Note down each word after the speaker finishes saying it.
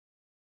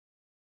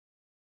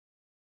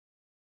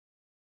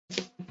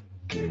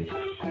Welcome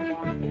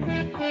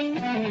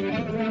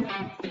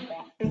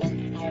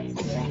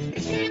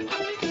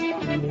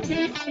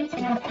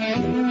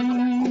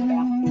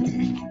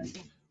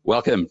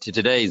to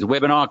today's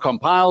webinar,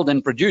 compiled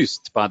and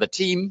produced by the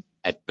team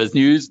at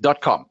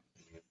BizNews.com.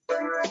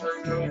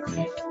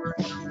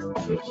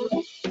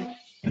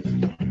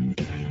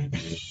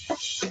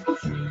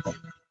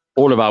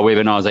 All of our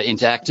webinars are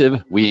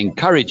interactive. We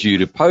encourage you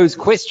to pose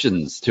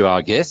questions to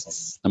our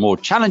guests. The more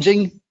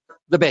challenging,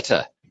 the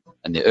better.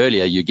 And the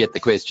earlier you get the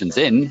questions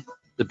in,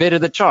 the better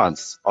the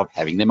chance of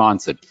having them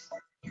answered.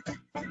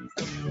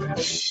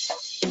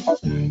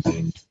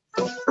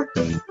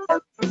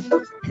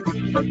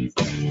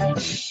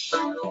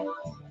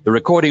 The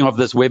recording of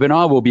this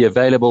webinar will be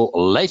available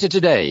later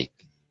today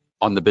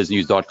on the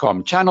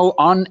BizNews.com channel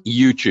on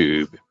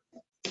YouTube.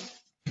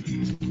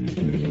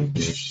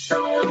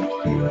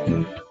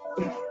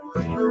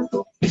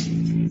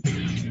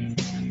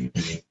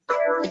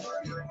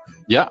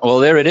 Yeah, well,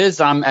 there it is.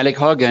 I'm Alec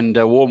Hogg, and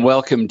a warm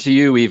welcome to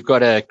you. We've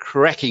got a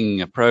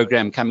cracking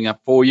program coming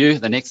up for you.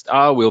 The next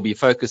hour, we'll be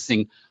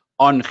focusing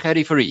on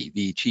Gerrie Fourie,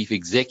 the Chief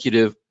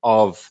Executive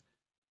of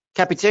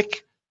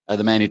Capitec,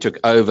 the man who took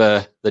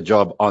over the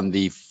job on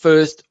the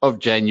 1st of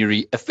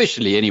January,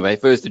 officially anyway,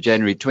 1st of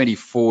January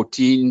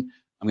 2014.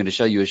 I'm going to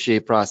show you a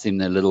share price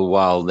in a little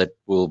while that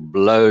will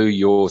blow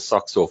your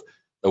socks off.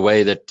 The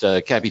way that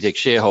Capitec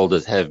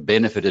shareholders have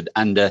benefited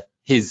under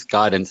his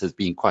guidance has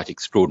been quite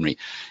extraordinary.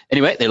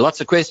 Anyway, there are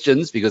lots of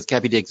questions because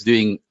Capitec's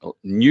doing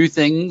new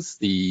things.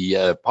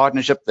 The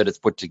partnership that it's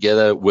put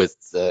together with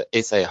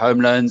SA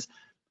Home Loans.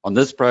 On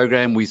this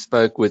program, we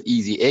spoke with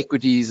Easy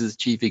Equities'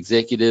 chief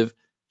executive,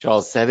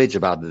 Charles Savage,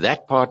 about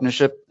that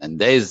partnership, and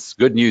there's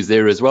good news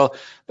there as well.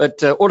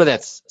 But all of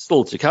that's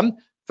still to come.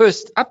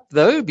 First up,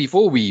 though,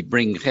 before we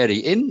bring Gerrie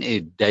in,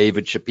 is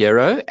David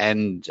Shapiro,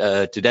 and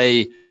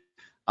today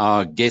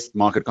our guest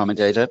market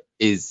commentator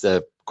is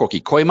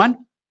Kokkie Kooyman.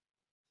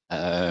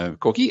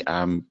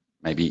 Kokkie,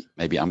 maybe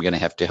I'm going to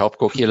have to help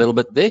Kokkie a little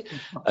bit there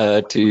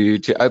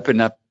to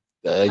open up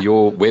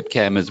your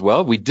webcam as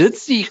well. We did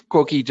see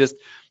Kokkie just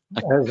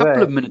a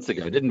couple of minutes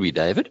ago, didn't we,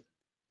 David?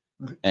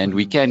 And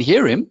we can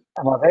hear him.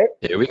 Am I there?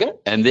 There we go.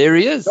 And there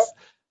he is.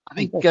 I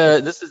think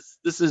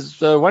this is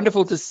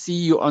wonderful to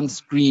see you on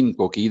screen,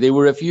 Kokkie. There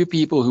were a few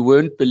people who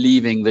weren't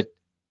believing that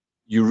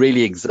you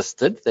really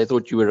existed. They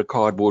thought you were a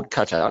cardboard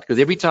cutout, because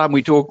every time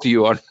we talk to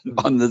you on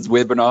this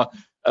webinar,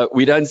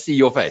 we don't see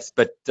your face.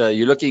 But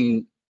you're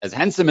looking as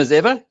handsome as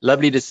ever.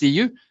 Lovely to see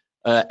you.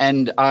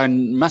 And I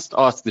must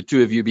ask the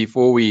two of you,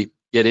 before we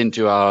get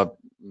into our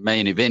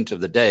main event of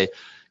the day,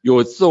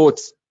 your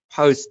thoughts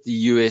post the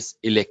US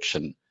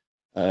election.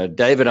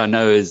 David, I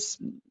know, is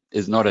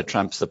not a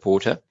Trump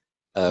supporter.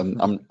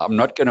 I'm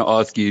not going to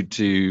ask you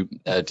to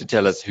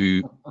tell us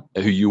who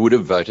you would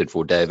have voted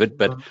for, David,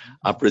 but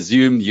I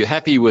presume you're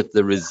happy with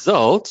the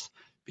result,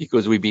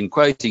 because we've been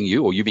quoting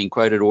you, or you've been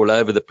quoted all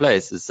over the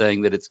place as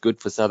saying that it's good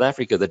for South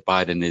Africa that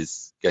Biden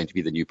is going to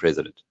be the new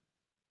president.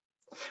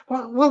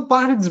 Well,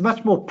 Biden's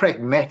much more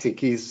pragmatic.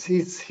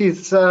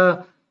 He's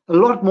a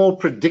lot more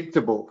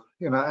predictable,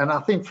 and I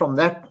think from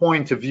that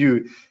point of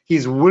view,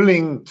 he's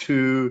willing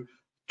to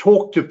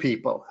talk to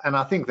people, and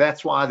I think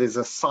that's why there's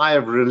a sigh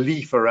of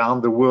relief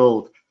around the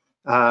world.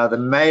 The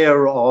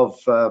mayor of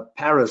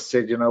Paris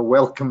said,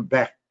 welcome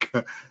back,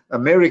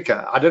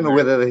 America. I don't know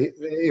whether he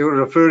was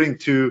referring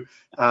to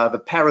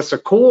the Paris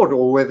Accord,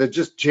 or whether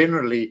just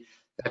generally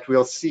that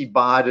we'll see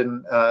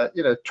Biden,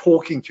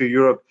 talking to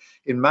Europe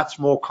in much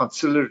more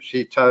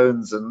conciliatory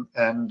tones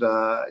and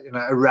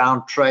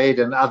around trade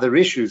and other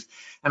issues.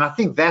 And I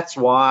think that's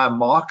why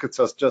markets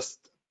are just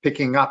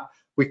picking up.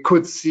 We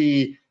could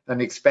see an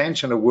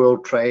expansion of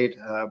world trade,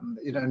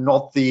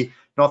 not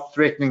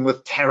threatening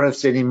with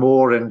tariffs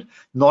anymore, and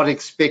not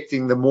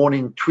expecting the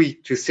morning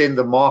tweet to send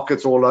the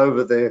markets all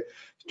over the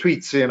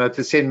tweets,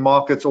 to send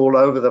markets all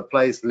over the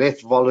place,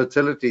 less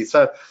volatility.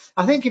 So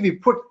I think if you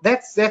put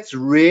that's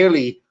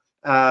really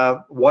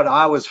what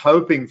I was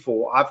hoping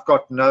for. I've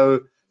got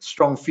no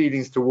strong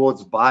feelings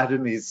towards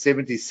Biden. He's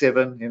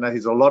 77.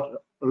 He's a lot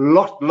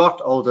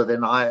older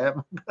than I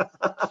am.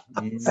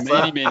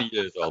 many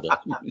years older.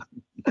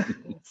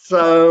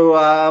 So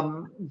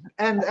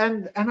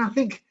and I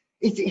think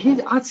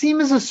I see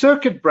him as a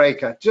circuit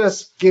breaker,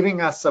 just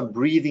giving us some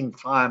breathing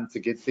time to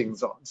get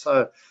things on.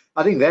 So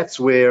I think that's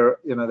where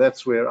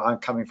I'm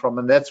coming from,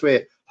 and that's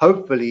where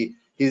hopefully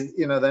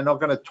they're not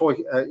going to talk.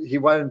 We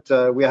won't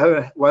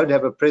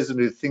have a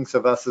president who thinks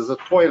of us as a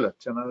toilet.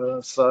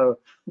 So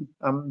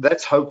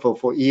that's hopeful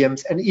for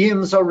EMs, and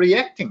EMs are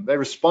reacting. They're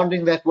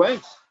responding that way.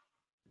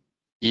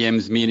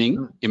 EMs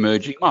meaning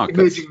emerging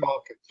markets.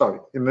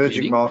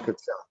 Emerging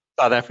markets. Yeah.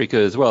 South Africa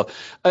as well.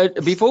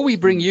 Before we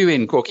bring you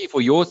in, Kokkie,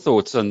 for your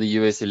thoughts on the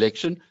US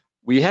election,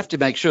 we have to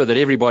make sure that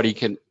everybody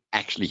can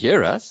actually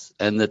hear us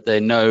and that they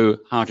know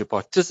how to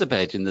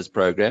participate in this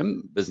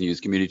program,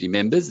 BizNews community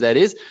members, that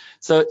is.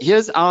 So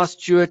here's our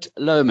Stuart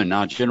Lohman,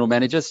 our general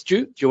manager.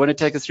 Stu, do you want to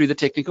take us through the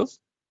technicals?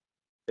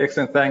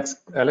 Excellent. Thanks,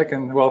 Alec,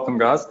 and welcome,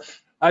 guys.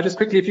 Just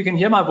quickly, if you can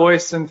hear my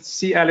voice and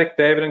see Alec,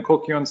 David, and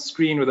Kokkie on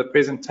screen with a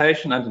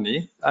presentation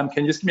underneath, can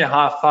you just give me a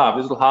high five?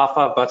 There's a little high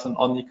five button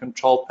on the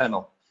control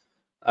panel.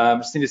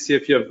 Just need to see a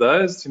few of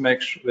those to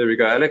make sure. There we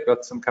go, Alec,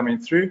 got some coming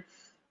through.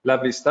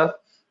 Lovely stuff.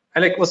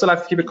 Alec, also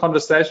like to keep a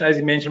conversation, as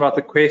you mentioned about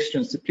the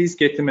questions, to please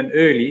get them in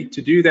early.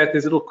 To do that,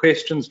 there's little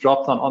questions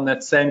dropped on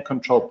that same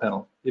control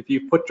panel. If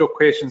you put your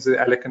questions there,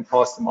 Alec can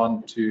pass them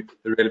on to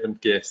the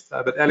relevant guest.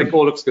 But Alec,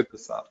 all looks good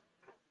this side.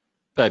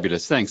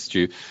 Fabulous. Thanks,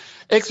 Stu.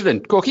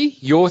 Excellent. Kokkie,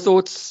 your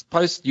thoughts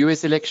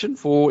post-US election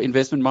for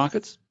investment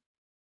markets?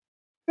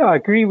 Yeah, I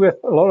agree with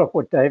a lot of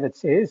what David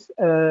says.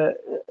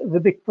 The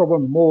big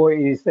problem more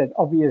is that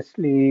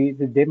obviously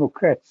the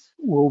Democrats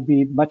will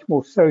be much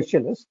more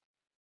socialist.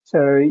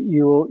 So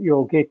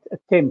you'll get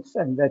attempts,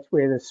 and that's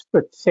where the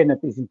split Senate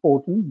is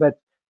important. But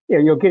yeah,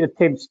 you'll get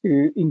attempts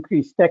to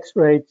increase tax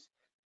rates,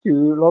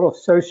 to a lot of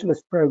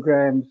socialist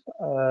programs,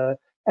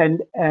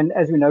 and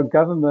as we know,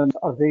 governments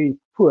are very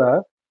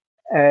poor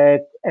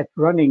at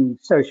running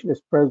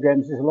socialist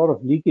programs. There's a lot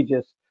of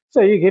leakages.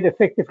 So you get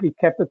effectively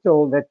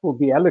capital that will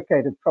be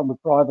allocated from the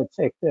private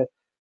sector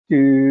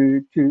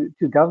to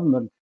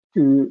government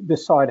to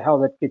decide how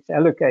that gets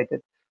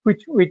allocated,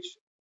 which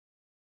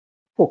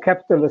for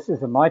capitalists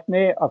is a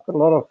nightmare. I've got a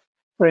lot of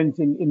friends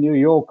in New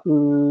York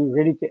who are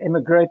ready to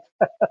emigrate,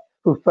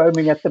 who are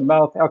foaming at the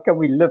mouth. How can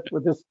we live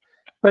with this?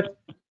 But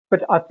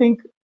I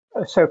think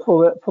so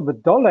for the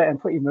dollar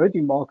and for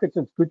emerging markets,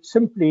 it's good.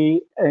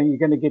 Simply, you're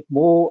going to get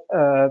more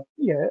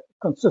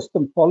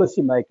consistent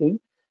policy making,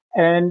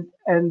 and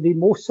the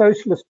more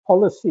socialist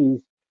policies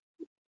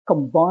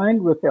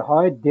combined with the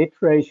high debt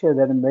ratio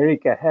that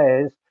America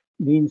has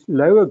means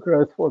lower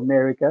growth for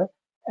America.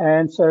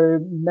 And so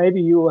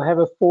maybe you will have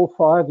a 4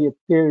 or 5 year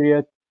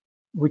period,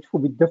 which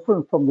will be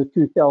different from the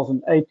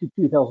 2008 to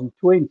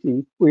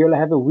 2020, where you'll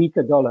have a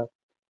weaker dollar.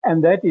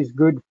 And that is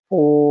good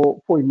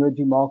for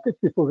emerging markets.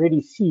 We've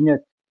already seen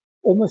it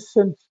almost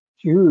since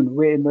June,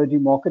 where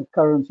emerging market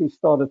currencies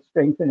started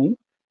strengthening.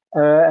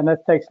 And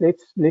that takes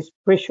less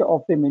pressure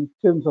off them in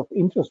terms of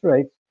interest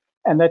rates.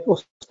 And that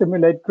will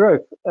stimulate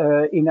growth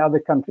in other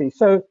countries.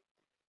 So,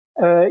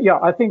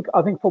 I think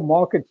for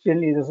markets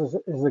generally, this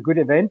is a good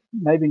event.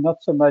 Maybe not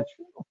so much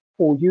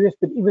for US,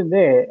 but even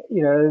there,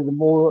 the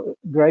more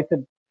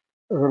greater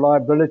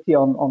reliability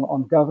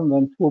on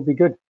government will be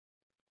good.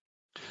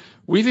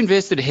 We've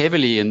invested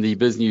heavily in the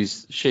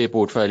BizNews share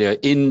portfolio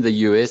in the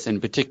US,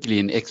 and particularly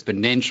in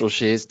exponential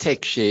shares,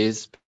 tech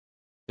shares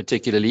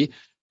particularly.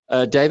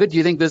 David, do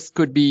you think this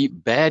could be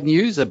bad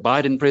news, a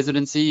Biden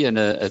presidency, and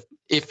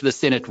if the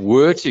Senate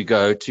were to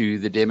go to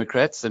the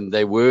Democrats and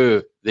they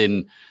were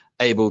then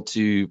able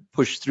to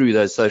push through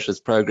those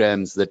socialist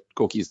programs that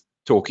Kokkie's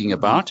talking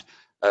about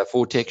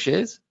for tech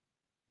shares?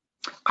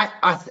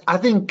 I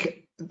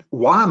think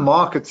why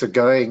markets are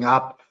going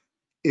up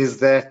is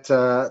that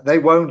they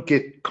won't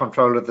get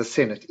control of the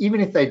Senate, even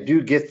if they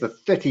do get the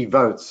 30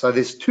 votes. So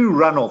there's 2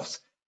 runoffs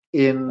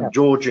in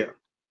Georgia.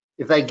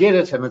 If they get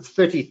it and it's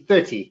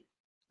 30-30,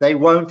 they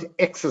won't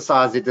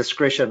exercise their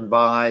discretion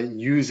by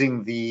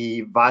using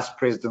the vice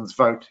president's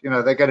vote.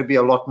 They're going to be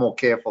a lot more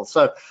careful.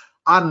 So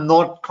I'm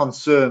not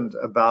concerned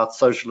about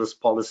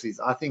socialist policies.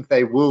 I think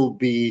they will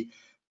be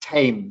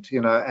tamed,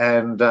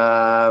 and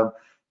I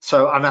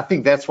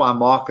think that's why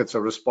markets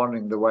are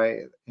responding the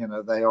way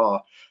they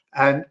are.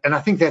 And I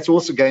think that's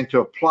also going to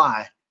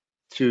apply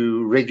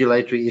to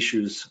regulatory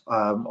issues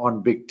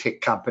on big tech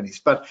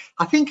companies. But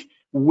I think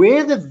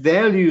where the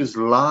values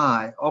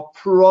lie are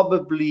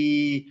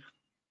probably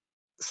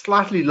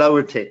slightly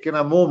lower tech,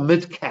 more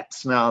mid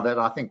caps now that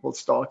I think will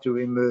start to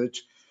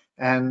emerge.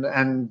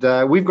 And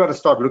we've got to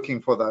start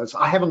looking for those.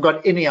 I haven't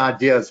got any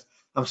ideas.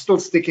 I'm still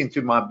sticking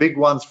to my big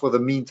ones for the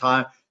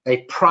meantime.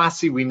 They're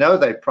pricey. We know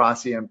they're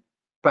pricey, and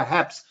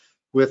perhaps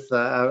with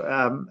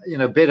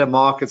better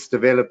markets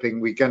developing,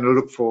 we're going to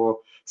look for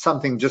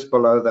something just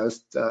below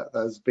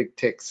those big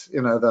techs,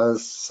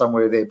 those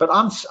somewhere there. But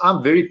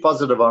I'm very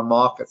positive on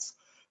markets,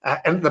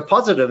 and the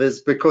positive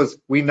is because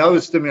we know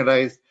a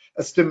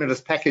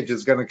stimulus package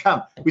is going to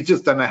come. We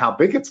just don't know how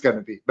big it's going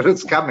to be, but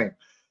it's coming.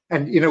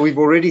 And we've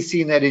already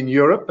seen that in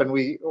Europe, and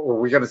we're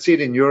going to see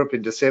it in Europe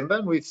in December,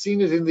 and we've seen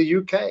it in the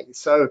UK.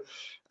 So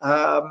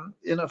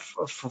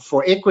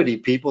for equity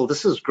people,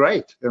 this is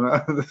great.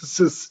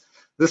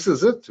 This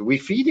is it. We're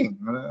feeding.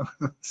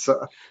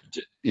 So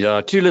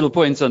yeah, 2 little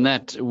points on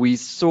that. We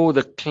saw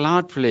the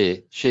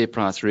Cloudflare share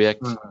price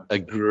react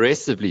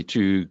aggressively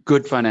to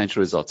good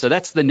financial results. So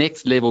that's the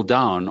next level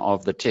down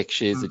of the tech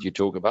shares that you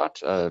talk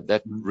about.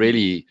 That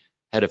really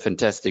had a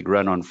fantastic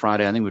run on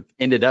Friday. I think it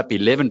ended up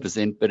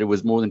 11%, but it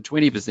was more than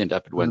 20%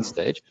 up at one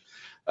stage.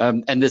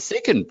 And the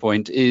second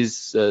point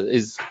is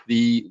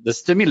the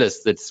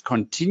stimulus that's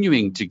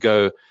continuing to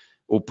go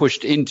or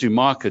pushed into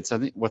markets. I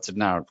think, what's it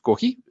now,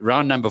 Kokkie?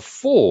 Round number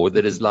 4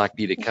 that is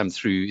likely to come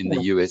through in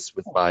the US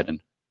with Biden.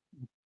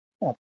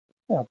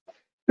 Yeah.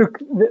 Look,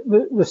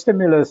 the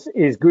stimulus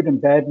is good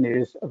and bad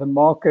news. The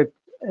market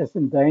is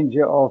in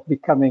danger of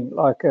becoming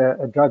like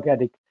a drug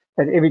addict,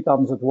 that every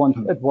time it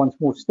wants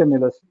more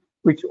stimulus,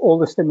 which all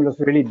the stimulus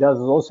really does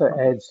is also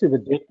adds to the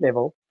debt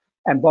level.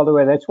 And by the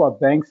way, that's why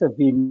banks have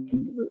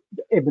been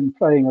ebb and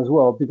flowing as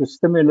well, because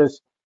stimulus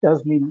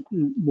does mean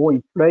more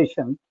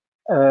inflation,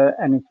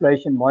 and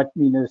inflation might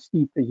mean a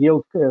steeper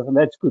yield curve, and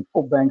that's good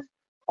for banks.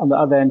 On the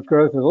other hand,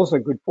 growth is also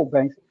good for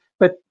banks.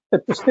 But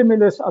the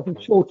stimulus, I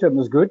think, short term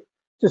is good,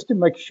 just to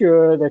make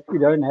sure that we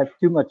don't have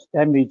too much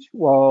damage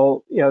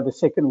while the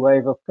second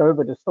wave of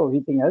COVID is still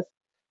hitting us.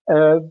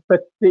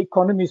 But the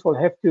economies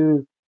will have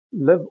to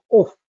live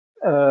off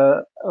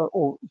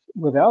or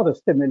without a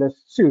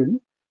stimulus soon.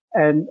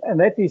 And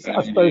that is,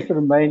 I suppose, the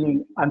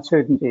remaining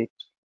uncertainty.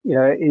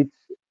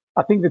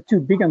 I think the two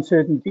big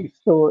uncertainties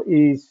still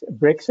is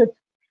Brexit.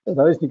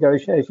 Those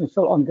negotiations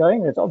still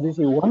ongoing. That's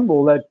obviously one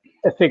more that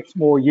affects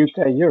more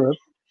UK, Europe.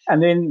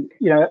 And then,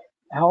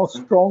 how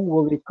strong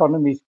will the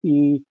economies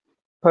be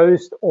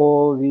post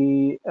all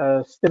the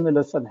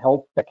stimulus and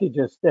help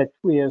packages that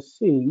we are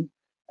seeing?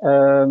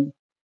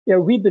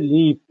 We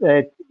believe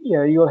that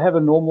you'll have a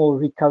normal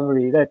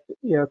recovery, that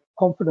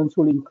confidence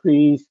will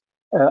increase,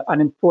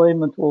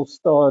 unemployment will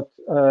start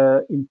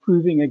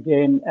improving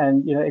again,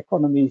 and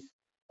economies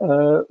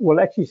will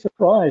actually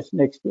surprise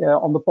next year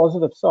on the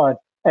positive side.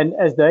 And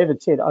as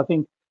David said, I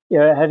think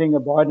having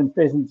a Biden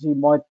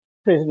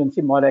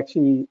presidency might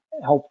actually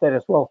help that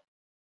as well.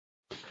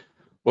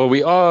 Well,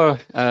 we are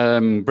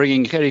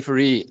bringing Gerrie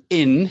Fourie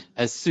in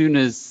as soon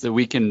as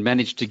we can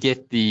manage to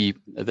get the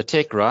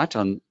tech right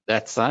on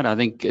that side. I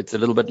think it's a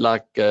little bit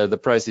like the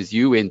process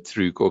you went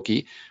through,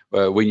 Kokkie,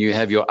 when you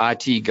have your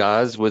IT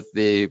guys with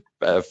their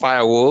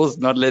firewalls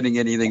not letting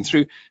anything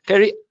through.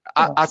 Gerrie,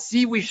 I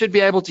see we should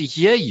be able to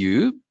hear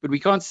you, but we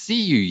can't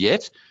see you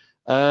yet.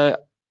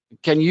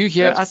 Can you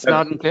hear us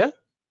loud and clear?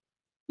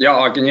 Yeah,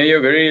 I can hear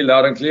you very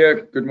loud and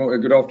clear.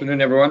 Good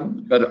afternoon,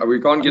 everyone. But we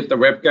can't get the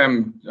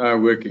webcam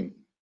working.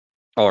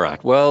 All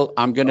right. Well,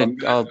 I'll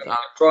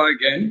try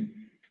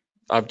again.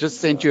 I've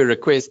just sent you a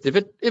request. If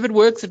it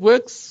works, it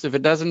works. If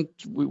it doesn't,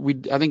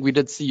 I think we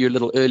did see you a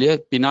little earlier.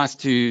 It'd be nice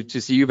to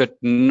see you, but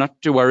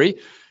not to worry.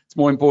 It's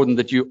more important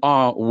that you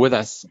are with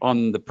us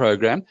on the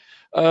program.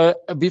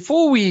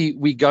 Before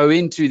we go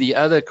into the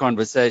other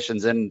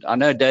conversations, and I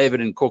know David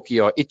and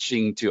Kokkie are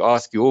itching to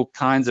ask you all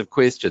kinds of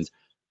questions.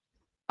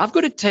 I've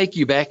got to take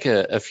you back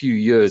a few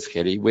years,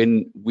 Gerrie,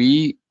 when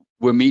we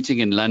were meeting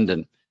in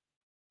London.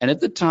 And at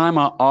the time,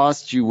 I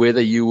asked you whether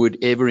you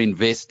would ever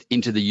invest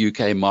into the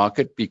UK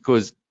market,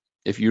 because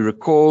if you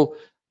recall,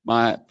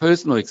 my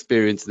personal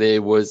experience there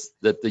was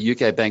that the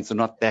UK banks are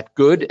not that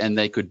good and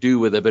they could do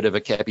with a bit of a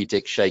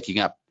Capitec shaking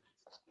up.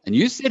 And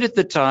you said at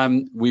the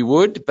time we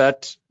would,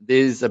 but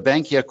there's a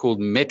bank here called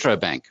Metro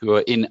Bank who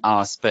are in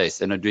our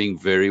space and are doing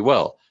very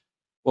well.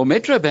 Well,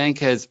 Metro Bank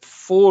has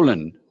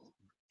fallen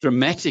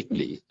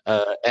dramatically,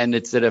 and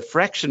it's at a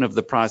fraction of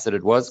the price that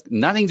it was.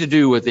 Nothing to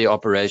do with their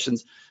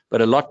operations, but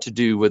a lot to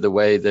do with the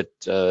way that,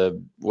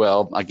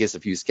 I guess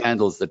a few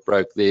scandals that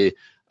broke there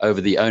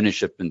over the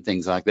ownership and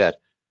things like that.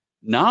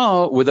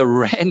 Now, with a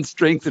rand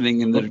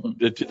strengthening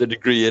to the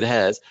degree it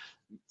has,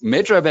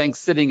 Metro Bank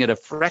sitting at a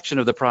fraction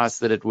of the price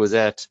that it was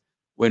at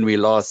when we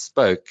last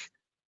spoke.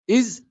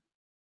 Is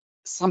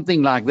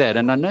something like that,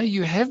 and I know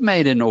you have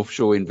made an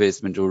offshore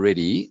investment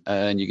already,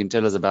 and you can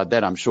tell us about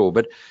that, I'm sure,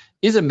 but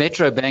is a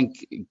Metro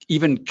Bank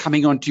even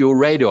coming onto your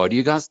radar? Do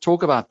you guys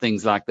talk about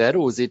things like that,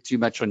 or is it too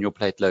much on your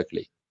plate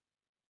locally?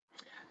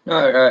 No,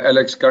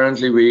 Alex,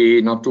 currently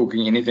we're not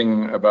talking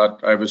anything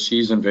about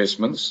overseas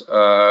investments.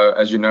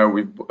 As you know,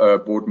 we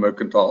bought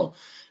Mercantile,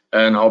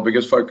 and our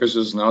biggest focus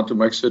is now to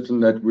make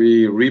certain that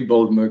we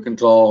rebuild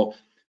Mercantile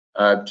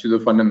to the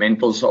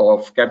fundamentals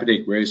of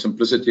Capitec, where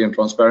simplicity and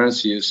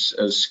transparency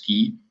is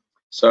key.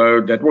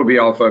 So that will be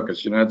our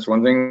focus. It's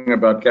one thing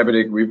about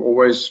Capitec. We've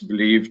always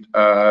believed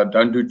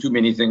don't do too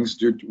many things,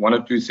 do one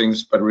or two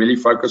things, but really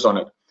focus on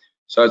it.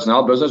 So it's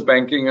now business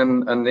banking,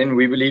 and then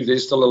we believe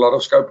there's still a lot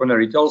of scope on the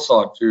retail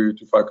side to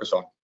focus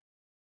on.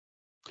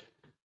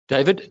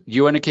 David,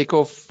 you want to kick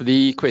off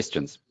the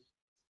questions?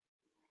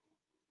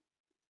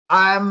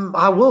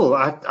 I will.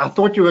 I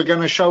thought you were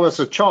going to show us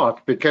a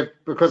chart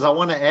because I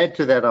want to add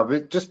to that.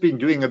 I've just been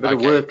doing a bit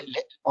of work.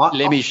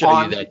 Let me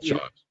show you that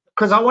chart.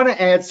 Because I want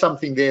to add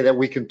something there that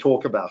we can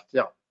talk about.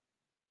 Yeah.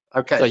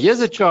 Okay. So here's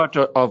a chart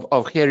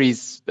of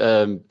Gerrie's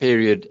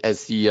period as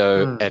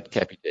CEO at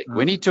Capitec.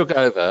 When he took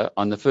over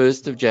on the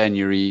 1st of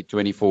January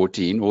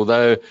 2014,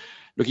 although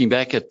looking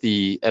back at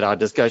our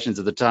discussions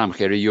at the time,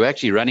 Gerrie, you were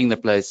actually running the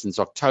place since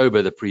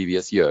October the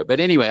previous year. But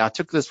anyway, I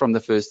took this from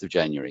the 1st of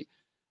January.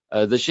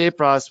 The share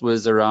price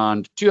was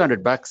around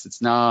 $200.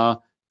 It's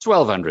now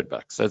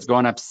 $1,200. So it's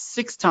gone up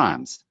 6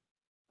 times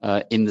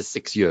in the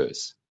 6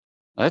 years.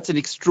 That's an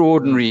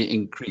extraordinary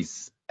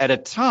increase at a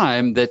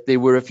time that there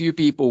were a few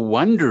people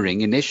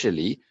wondering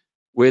initially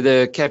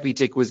whether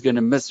Capitec was going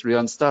to miss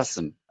Rian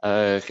Stassen,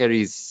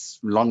 Gerrie's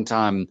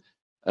longtime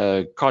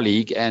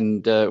colleague,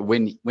 and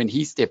when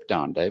he stepped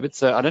down, David.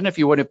 So I don't know if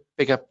you want to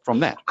pick up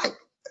from that.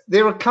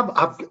 There are a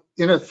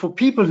couple, for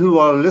people who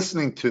are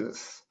listening to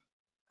this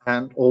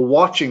or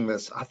watching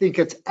this, I think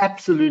it's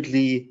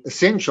absolutely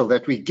essential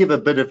that we give a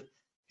bit of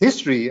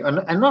history,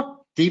 and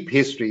not deep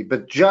history,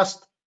 but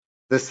just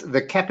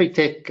the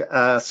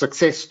Capitec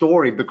success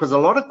story, because a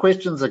lot of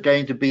questions are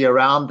going to be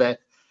around that.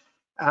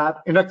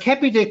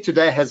 Capitec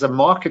today has a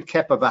market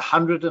cap of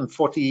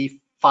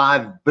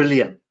 145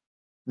 billion.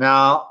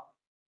 Now,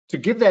 to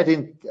give that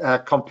in,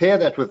 compare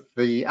that with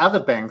the other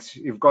banks,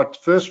 you've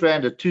got First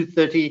Rand at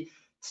 230,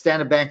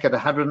 Standard Bank at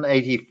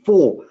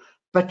 184,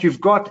 but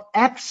you've got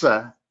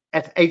ABSA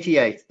at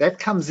 88. That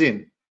comes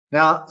in.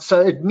 Now,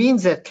 so it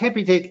means that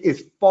Capitec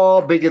is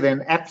far bigger than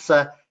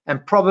ABSA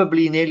and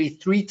probably nearly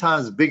 3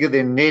 times bigger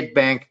than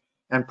Nedbank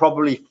and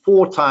probably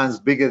 4 times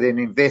bigger than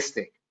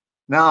Investec.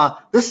 Now,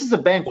 this is a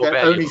bank that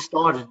only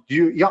started.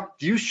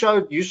 You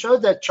showed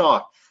that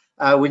chart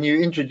when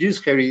you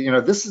introduced Gerrie.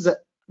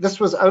 This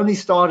was only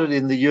started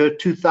in the year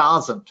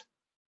 2000.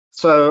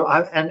 So,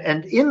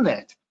 and in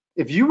that,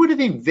 if you would have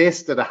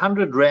invested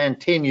 100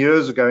 Rand 10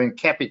 years ago in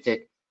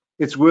Capitec,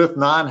 it's worth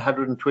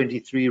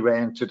 923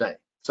 Rand today.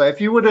 So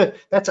if you would have,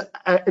 that's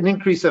an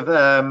increase of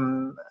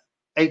 800%,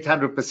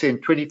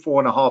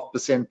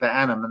 24.5% per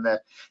annum. And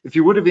that if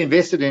you would have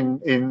invested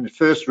in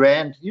First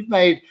Rand, you've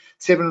made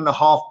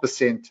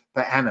 7.5%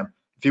 per annum.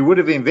 If you would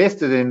have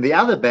invested in the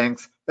other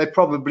banks, they're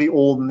probably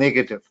all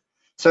negative.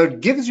 So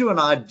it gives you an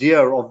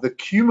idea of the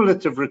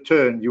cumulative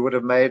return you would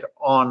have made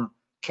on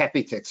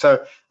Capitec.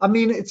 So, I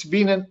mean, it's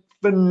been a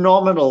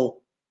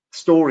phenomenal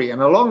story.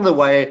 And along the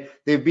way,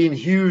 there have been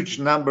huge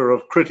number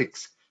of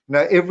critics.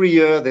 Every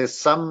year there's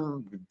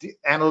some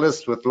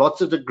analyst with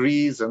lots of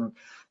degrees and,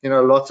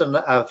 lots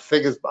of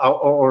figures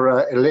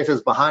or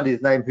letters behind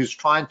his name who's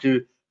trying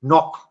to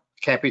knock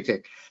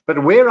Capitec.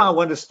 But where I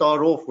want to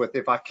start off with,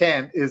 if I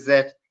can, is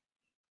that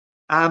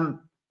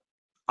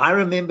I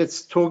remember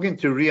talking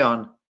to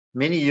Rian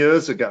many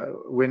years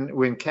ago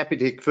when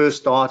Capitec first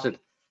started,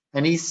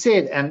 and he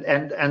said,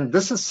 and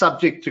this is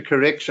subject to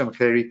correction,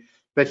 Gerrie,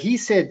 but he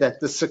said that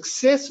the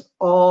success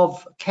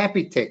of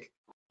Capitec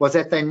was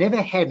that they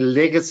never had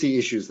legacy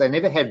issues. They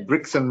never had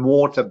bricks and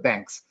mortar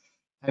banks.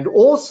 And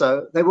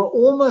also, they were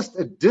almost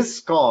a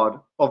discard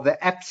of the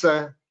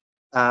ABSA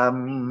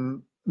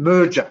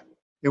merger,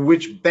 in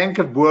which Bank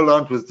of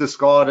Boerland was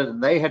discarded,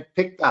 and they had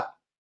picked up,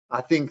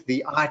 I think,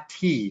 the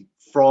IT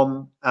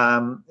from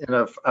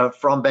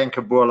Bank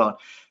of Boerland.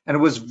 And it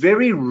was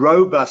very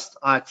robust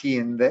IT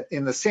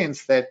in the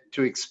sense that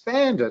to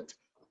expand it,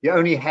 you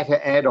only had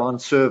to add on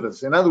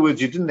servers. In other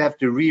words, you didn't have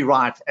to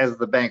rewrite as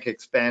the bank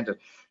expanded.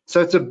 So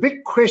it's a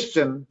big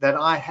question that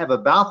I have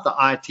about the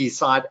IT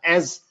side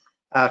as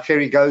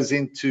Gerrie goes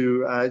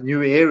into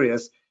new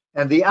areas.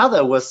 And the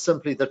other was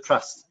simply the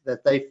trust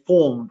that they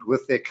formed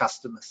with their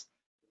customers.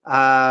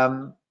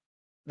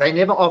 They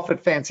never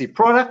offered fancy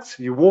products.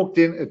 You walked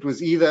in, it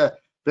was either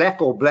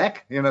black or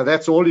black.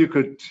 That's all you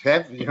could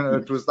have.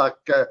 It was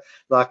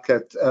like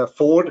at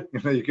Ford.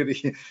 You could,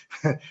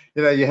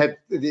 you had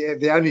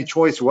the only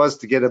choice was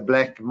to get a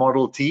black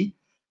Model T.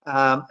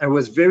 It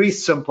was very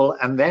simple,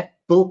 and that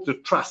built the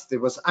trust. There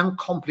was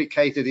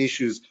uncomplicated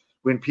issues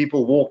when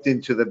people walked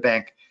into the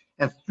bank,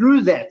 and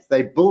through that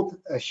they built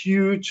a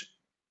huge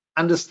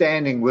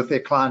understanding with their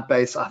client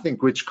base, I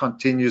think, which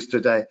continues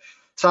today.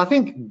 So I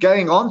think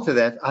going on to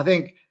that, I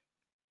think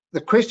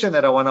the question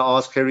that I want to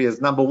ask Gerrie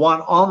is, number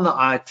one, on the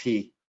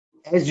IT,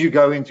 as you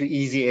go into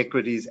easy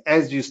equities,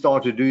 as you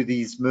start to do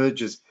these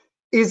mergers,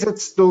 is it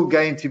still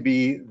going to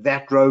be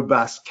that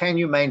robust? Can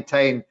you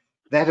maintain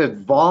that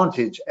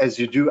advantage as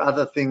you do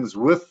other things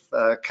with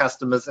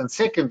customers? And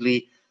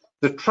secondly,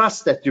 the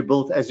trust that you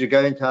built as you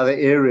go into other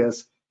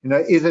areas,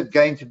 is it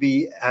going to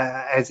be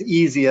as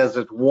easy as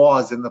it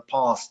was in the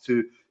past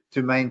to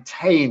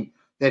maintain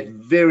that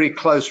very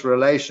close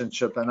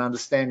relationship and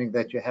understanding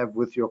that you have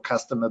with your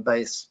customer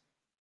base?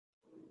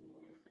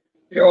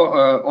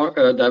 Yeah,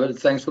 David,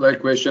 thanks for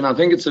that question. I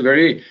think it's a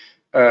very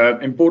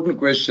important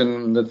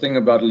question, the thing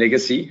about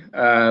legacy,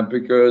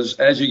 because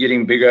as you're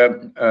getting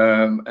bigger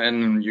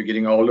and you're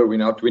getting older, we're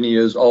now 20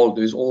 years old,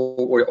 there's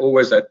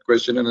always that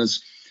question. And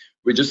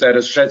we just had a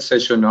strat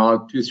session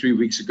now 2-3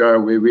 weeks ago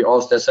where we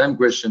asked that same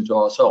question to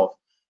ourselves.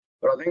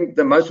 But I think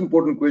the most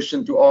important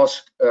question to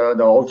ask the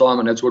whole time,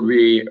 and that's what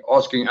we're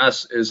asking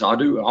us, is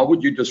how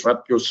would you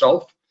disrupt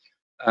yourself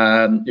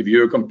if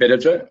you're a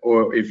competitor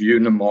or if you're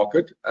in the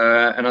market?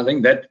 And I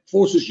think that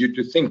forces you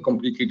to think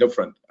completely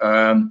different.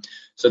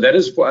 So that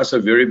is for us a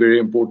very, very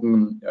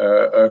important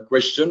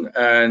question.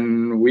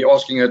 And we're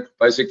asking it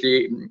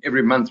basically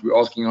every month. We're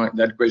asking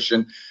that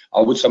question: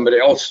 how would somebody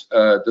else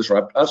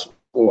disrupt us,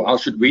 or how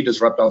should we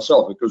disrupt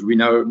ourselves? Because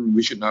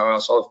we should know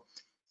ourselves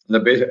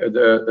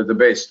the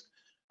best.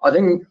 I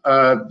think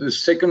the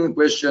second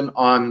question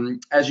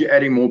on, as you're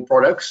adding more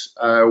products,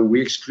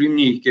 we're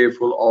extremely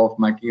careful of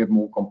making it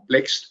more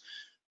complex.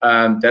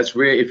 That's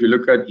where, if you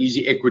look at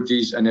easy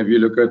equities and if you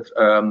look at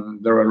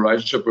the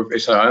relationship with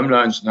SA Home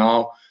Loans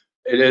now,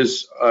 it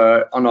is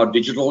on our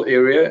digital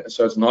area,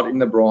 so it's not in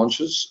the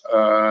branches.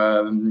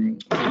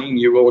 Meaning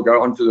you will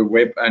go onto the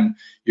web and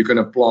you can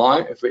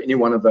apply for any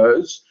one of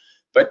those.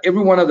 But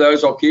every one of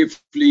those are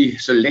carefully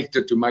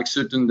selected to make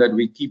certain that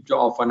we keep to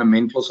our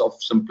fundamentals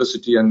of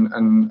simplicity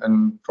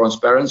and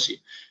transparency.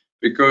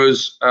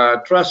 because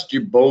trust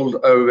you build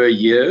over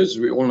years.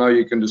 We all know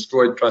you can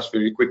destroy trust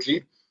very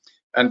quickly.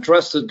 And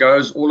trust, it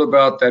goes all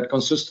about that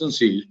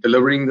consistency,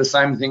 delivering the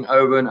same thing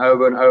over and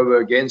over and over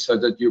again, so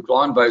that your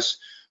client base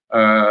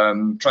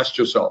trust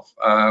yourself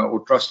or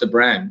trust the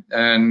brand.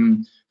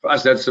 And for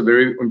us, that's a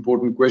very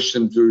important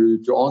question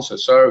to answer.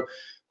 So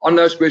on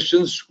those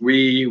questions,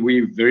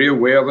 we're very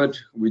aware of it.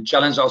 We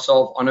challenge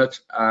ourselves on it.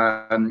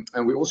 And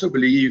we also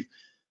believe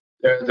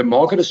the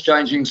market is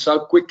changing so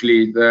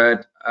quickly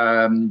that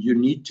you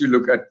need to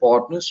look at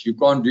partners. You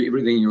can't do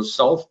everything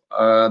yourself.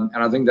 And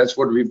I think that's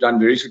what we've done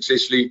very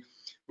successfully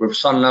with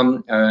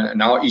Sanlam,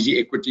 now Easy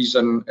Equities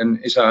and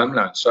SA Home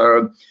Loans.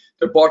 So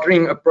the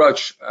partnering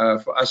approach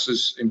for us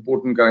is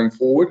important going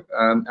forward.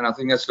 And I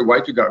think that's the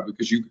way to go,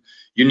 because you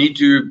need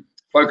to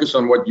focus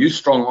on what you're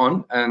strong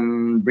on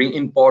and bring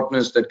in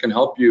partners that can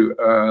help you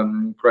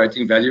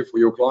creating value for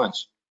your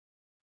clients.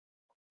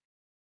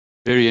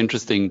 Very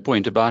interesting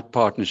point about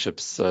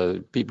partnerships.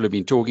 People have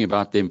been talking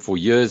about them for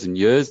years and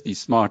years, these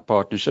smart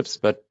partnerships.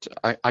 But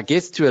I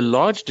guess to a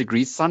large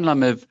degree,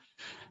 Sanlam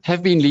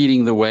have been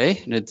leading the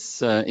way. And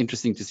it's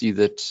interesting to see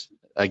that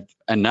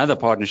another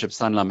partnership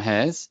Sanlam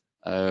has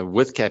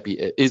with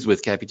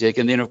Capitec.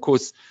 And then, of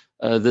course,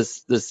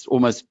 this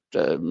almost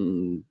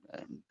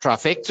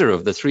trifecta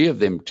of the three of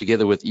them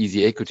together with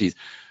Easy Equities.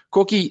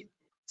 Kokkie,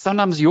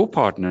 Sanlam's your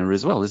partner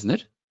as well, isn't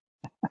it?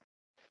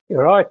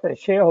 You're right, a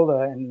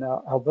shareholder in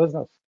our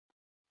business.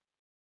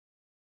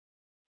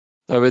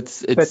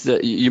 So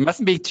you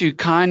mustn't be too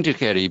kind to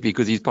Gerrie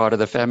because he's part of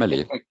the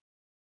family.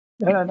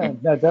 No,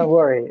 don't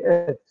worry.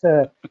 It's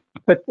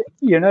but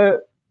you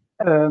know,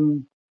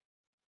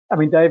 I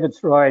mean,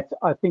 David's right.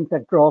 I think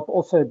that graph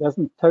also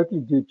doesn't totally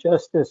do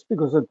justice,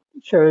 because it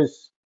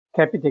shows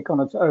Capitec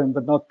on its own,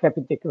 but not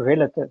Capitec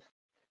relative.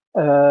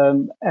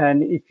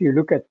 And if you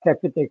look at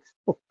Capitec's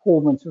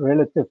performance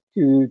relative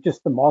to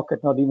just the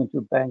market, not even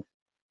to banks,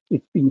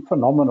 it's been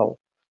phenomenal.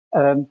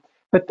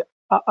 But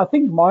I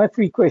think my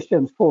three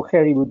questions for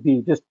Gerrie would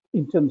be just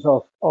in terms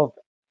of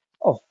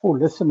for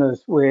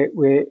listeners, where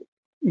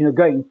you know,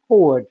 going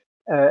forward,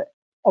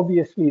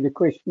 obviously the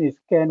question is,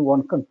 can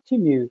one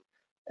continue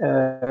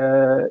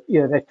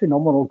that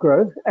phenomenal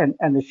growth? And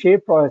the share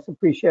price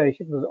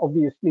appreciation was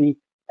obviously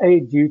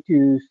due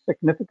to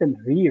significant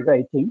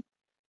re-rating.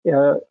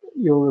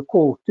 You'll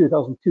recall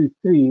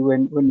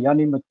 2002-03 when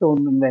Jannie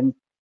Maton and then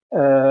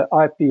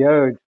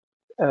IPO'd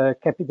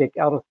Capitec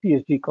out of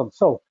PSG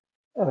Consult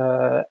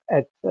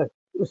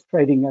was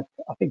trading at,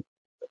 I think,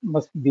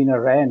 must have been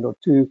R1 or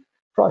 2,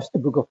 price to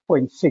book of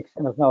 0.6,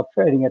 and is now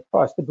trading at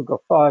price to book of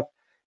 5.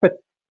 But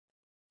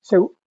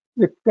so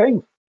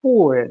going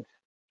forward,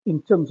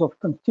 in terms of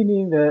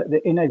continuing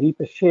the NAV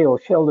per share or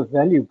shareholder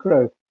value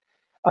growth,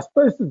 I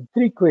suppose the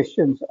three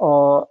questions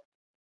are: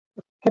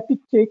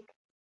 Capitec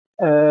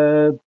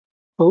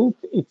built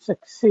its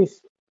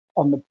success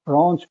on the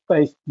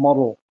branch-based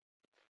model.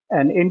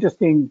 And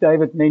interesting,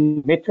 David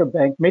mentioned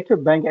Metrobank.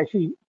 Metrobank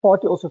actually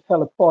partly also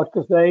fell apart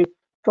because they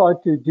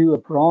tried to do a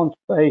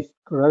branch-based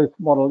growth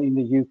model in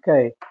the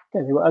UK.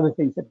 Because there were other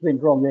things that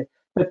went wrong there.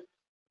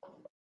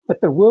 But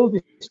the world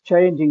is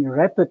changing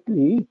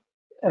rapidly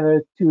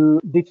to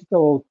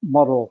digital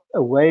model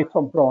away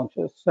from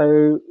branches.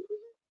 So,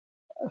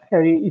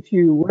 Gerrie, if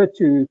you were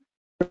to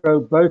grow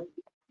both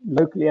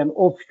locally and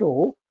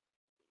offshore,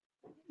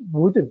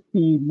 would it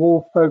be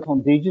more focused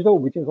on digital,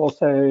 which is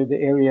also the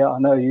area I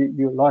know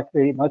you like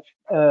very much,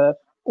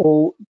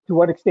 or to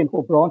what extent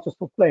will branches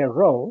will play a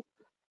role?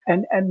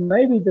 And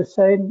maybe the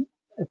same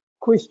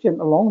question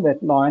along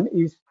that line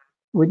is,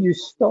 when you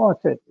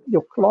started,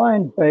 your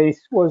client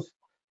base was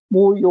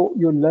more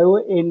your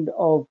lower end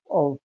of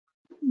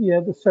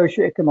the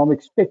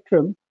socioeconomic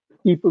spectrum,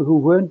 people who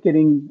weren't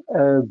getting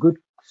good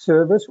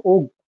service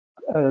or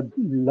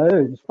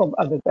loans from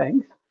other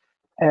banks.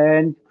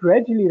 And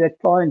gradually that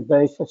client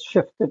base has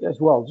shifted as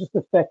well. Just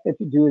the fact that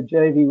you do a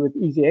JV with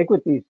Easy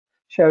Equities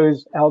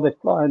shows how that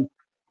client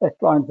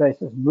base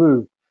has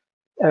moved.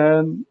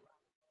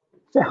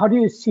 So how do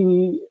you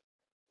see,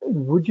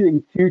 would you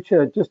in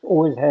future just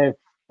always have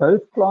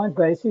both client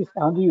bases?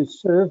 How do you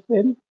serve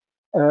them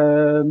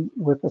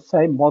with the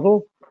same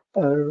model?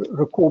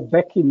 Recall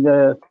back in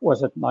the,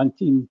 was it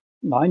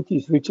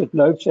 1990s, Richard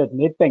Loebsch at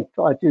Nedbank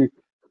tried to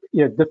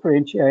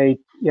differentiate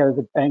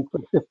the bank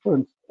with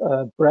different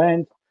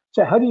brands.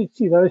 So how do you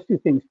see those two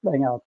things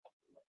playing out?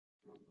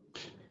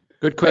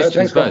 Good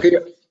questions, thanks,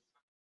 Kokkie.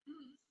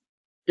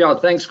 Yeah,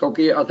 thanks,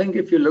 Kokkie. I think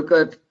if you look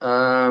at,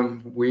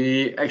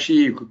 we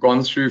actually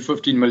gone through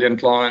 15 million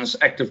clients,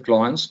 active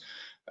clients,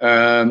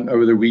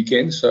 over the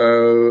weekend.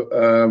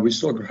 So we're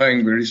still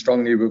growing very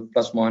strongly with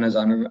plus minus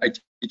 180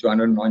 to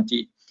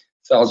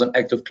 190,000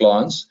 active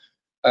clients.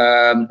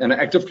 And an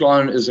active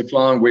client is a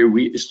client where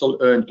we still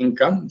earn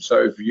income.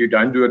 So if you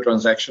don't do a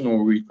transaction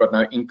or we've got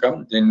no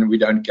income, then we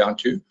don't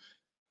count you.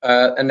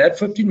 And that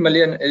 15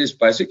 million is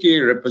basically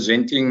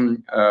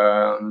representing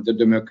the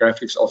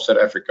demographics of South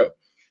Africa.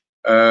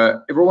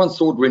 Everyone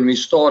thought when we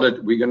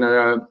started, we're going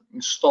to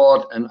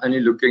start and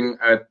only looking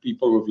at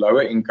people with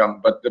lower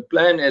income. But the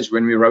plan is,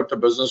 when we wrote the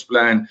business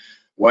plan,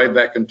 way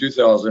back in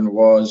 2000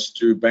 was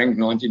to bank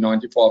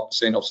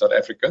 95% of South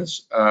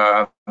Africans,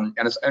 and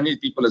it's only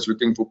people that's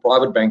looking for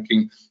private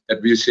banking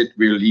that we said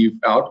we'll leave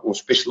out, or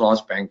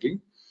specialized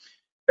banking.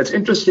 It's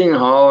interesting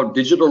how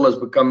digital has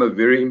become a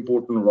very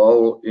important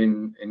role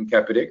in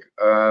Capitec.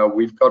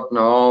 We've got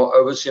now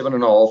over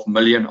 7.5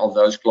 million of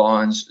those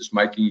clients is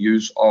making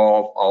use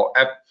of our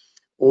app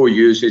or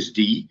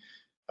USSD.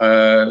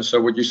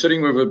 So what you're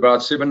sitting with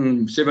about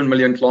 7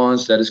 million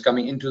clients that is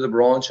coming into the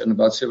branch, and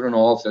about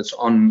 7.5 that's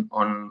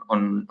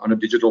on a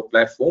digital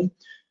platform.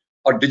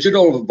 Our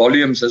digital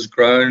volumes has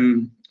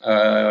grown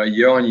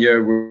year on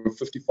year with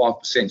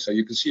 55%. So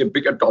you can see a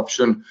big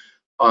adoption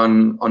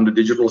on the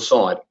digital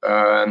side,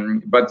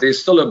 but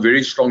there's still a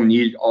very strong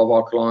need of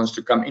our clients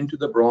to come into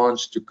the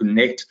branch, to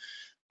connect,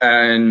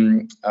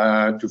 and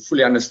to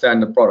fully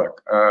understand the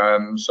product.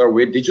 So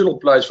where digital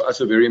plays for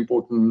us a very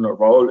important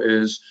role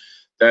is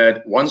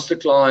that once the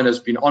client has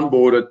been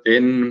onboarded,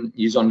 then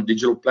he's on the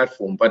digital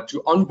platform. But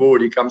to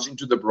onboard, he comes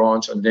into the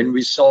branch, and then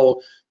we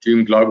sell to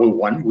him Global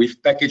One.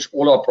 We've packaged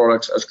all our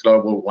products as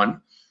Global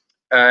One.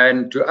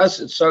 And to us,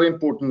 it's so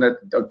important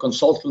that the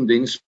consultant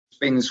then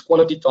spends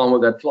quality time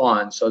with that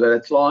client, so that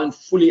that client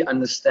fully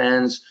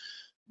understands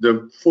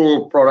the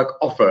full product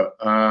offer,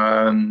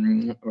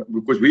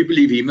 because we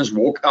believe he must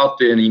walk out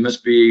there and he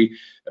must be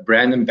a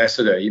brand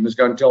ambassador. He must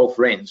go and tell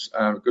friends,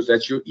 because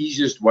that's your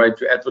easiest way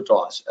to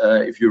advertise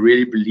if you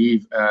really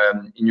believe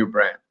in your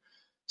brand.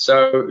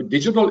 So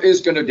digital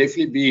is going to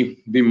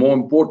definitely be more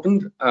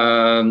important,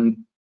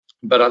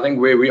 but I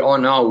think where we are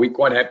now, we're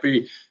quite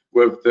happy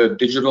with the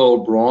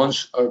digital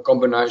branch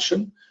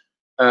combination.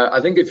 I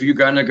think if you're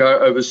going to go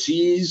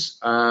overseas,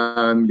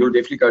 you'll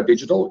definitely go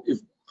digital. If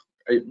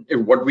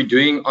what we're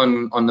doing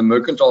on the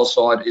mercantile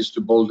side is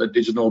to build a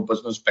digital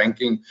business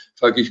banking,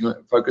 focusing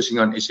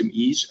on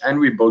SMEs, and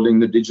we're building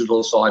the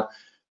digital side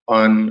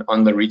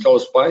on the retail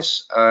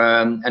space,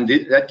 and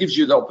that gives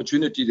you the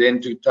opportunity then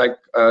to take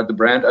the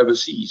brand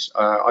overseas.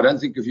 I don't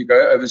think if you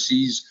go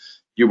overseas,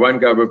 you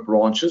won't go with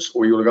branches,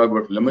 or you'll go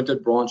with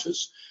limited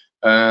branches,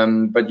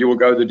 but you will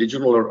go the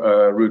digital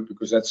route,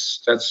 because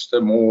that's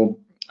the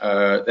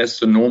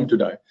norm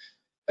today.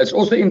 It's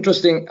also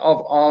interesting,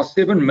 of our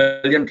 7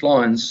 million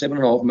clients,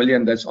 7.5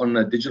 million that's on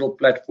a digital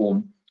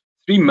platform,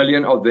 3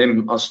 million of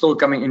them are still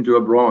coming into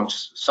a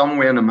branch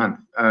somewhere in a month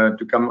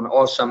to come and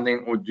ask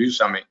something or do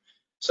something.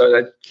 So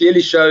that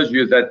clearly shows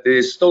you that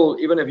there's still,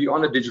 even if you're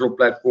on a digital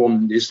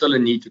platform, there's still a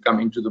need to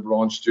come into the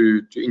branch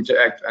to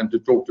interact and to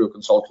talk to a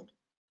consultant.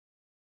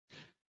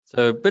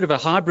 So a bit of a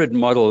hybrid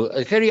model.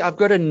 Gerrie, I've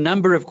got a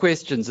number of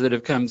questions that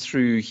have come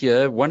through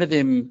here. One of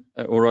them,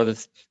 or rather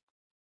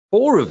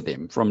 4 of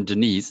them, from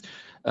Denise.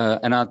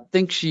 And I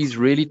think she's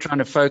really trying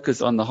to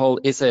focus on the whole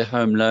SA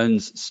Home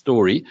Loans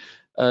story.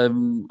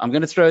 I'm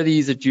going to throw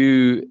these at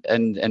you,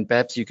 and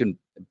perhaps you can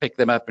pick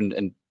them up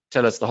and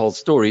tell us the whole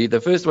story.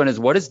 The first one is,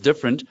 what is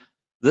different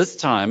this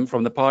time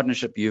from the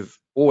partnership you've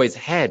always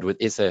had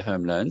with SA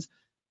Home Loans?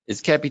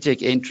 Is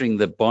Capitec entering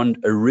the bond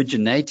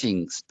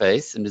originating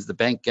space, and is the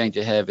bank going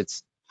to have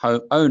its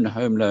own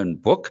home loan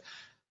book?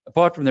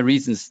 Apart from the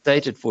reasons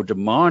stated for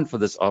demand for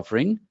this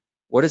offering,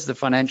 what is the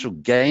financial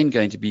gain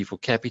going to be for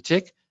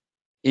Capitec?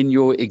 In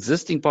your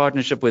existing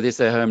partnership with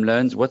SA Home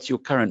Loans, what's your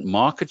current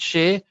market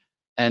share?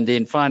 And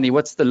then finally,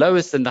 what's the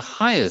lowest and the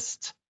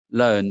highest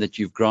loan that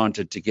you've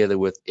granted together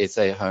with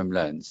SA Home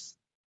Loans?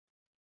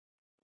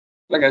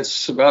 Like,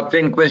 it's about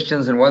 10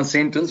 questions in one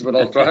sentence, but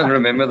I'll try and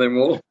remember them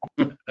all.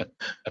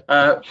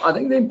 I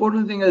think the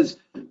important thing is,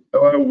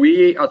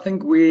 I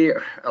think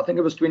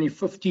it was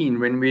 2015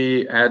 when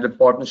we had a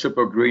partnership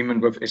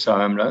agreement with SA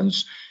Home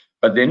Loans,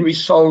 but then we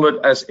sold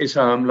it as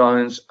SA Home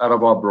Loans out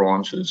of our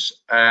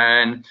branches.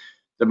 And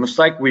the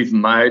mistake we've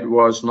made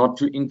was not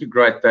to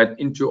integrate that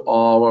into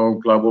our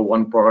Global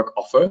One product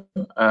offer,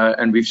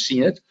 and we've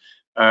seen it.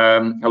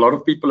 A lot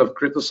of people have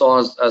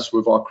criticized us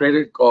with our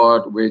credit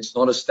card, where it's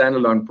not a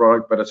standalone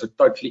product, but it's a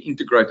totally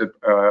integrated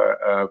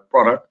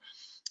product.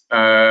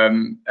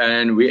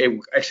 And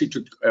we actually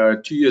took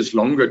 2 years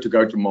longer to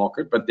go to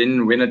market, but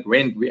then when it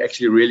went, we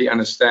actually really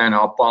understand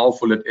how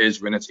powerful it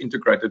is when it's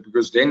integrated,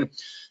 because then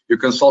your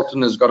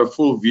consultant has got a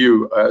full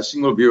view, a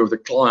single view of the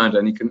client,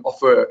 and he can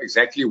offer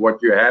exactly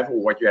what you have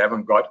or what you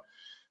haven't got.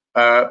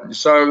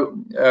 So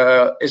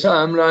SA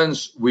Home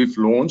Loans we've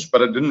launched,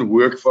 but it didn't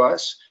work for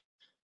us.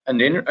 And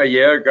then a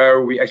year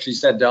ago, we actually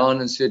sat down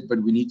and said,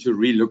 but we need to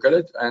relook at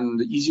it. And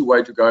the easy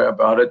way to go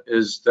about it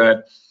is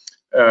that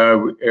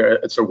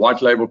it's a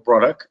white label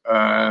product,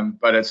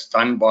 but it's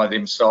done by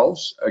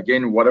themselves.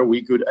 Again, what are we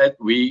good at?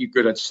 We're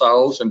good at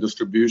sales and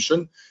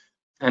distribution,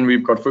 and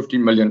we've got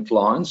 15 million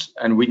clients,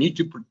 and we need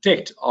to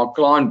protect our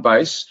client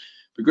base,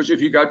 because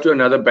if you go to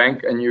another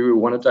bank and you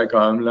want to take a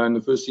home loan,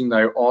 the first thing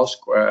they ask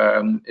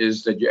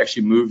is that you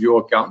actually move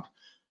your account.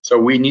 So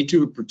we need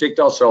to protect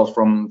ourselves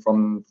from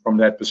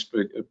that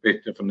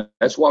perspective, and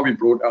that's why we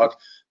brought out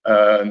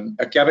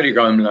a Capitec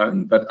home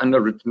loan, but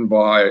underwritten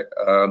by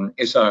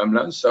SA Home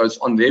Loans, so it's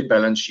on their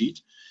balance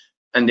sheet.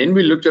 And then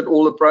we looked at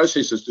all the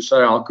processes to say,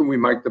 how can we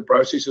make the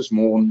processes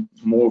more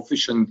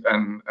efficient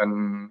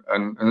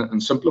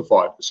and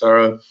simplified?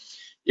 So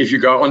If you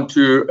go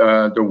onto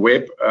the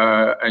web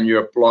and you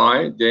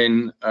apply,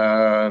 then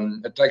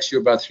it takes you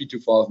about 3 to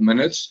 5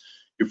 minutes.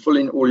 You fill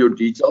in all your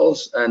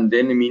details, and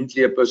then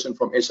immediately a person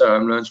from SA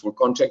Home Loans will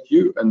contact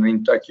you and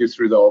then take you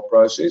through the whole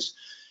process.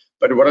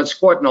 But what is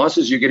quite nice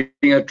is you're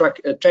getting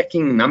a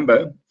tracking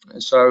number.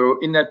 So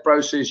in that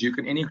process, you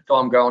can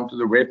anytime go onto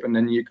the web and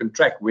then you can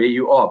track where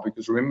you are.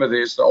 Because remember,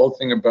 there's the whole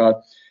thing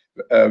about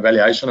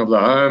valuation of the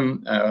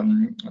home.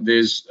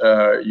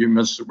 You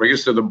must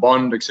register the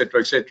bond,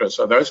 etc., etc.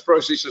 So those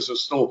processes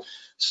are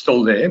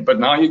still there. But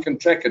now you can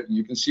track it.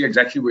 You can see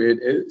exactly where it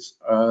is.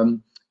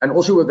 And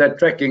also with that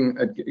tracking,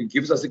 it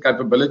gives us the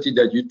capability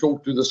that you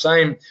talk to the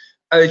same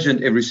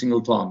agent every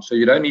single time. So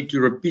you don't need to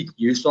repeat.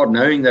 You start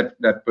knowing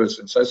that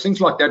person. So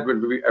things like that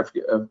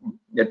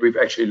that we've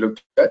actually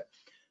looked at.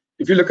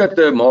 If you look at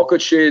the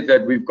market share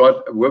that we've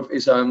got with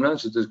SA Home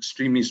Loans, it's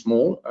extremely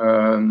small.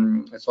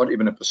 It's not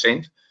even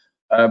 1%.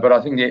 But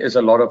I think there is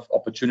a lot of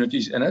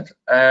opportunities in it.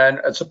 And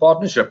it's a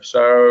partnership.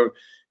 So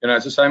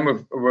it's the same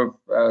with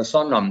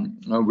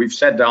Sanlam. We've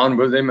sat down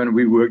with them and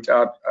we worked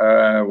out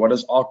what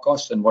is our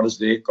cost and what is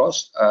their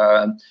cost.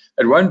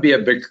 It won't be a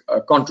big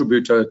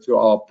contributor to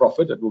our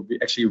profit. It will be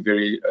actually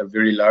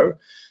very low.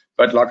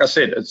 But like I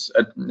said, it's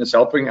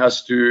helping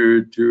us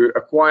to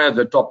acquire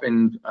the top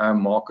end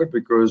market,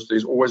 because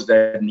there's always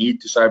that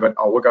need to say, but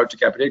I will go to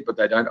Capitec, but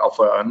they don't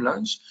offer home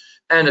loans,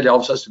 and it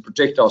helps us to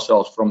protect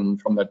ourselves from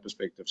that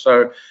perspective.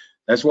 So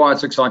that's why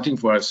it's exciting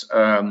for us,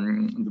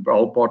 the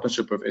whole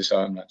partnership with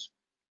SA Home Loans.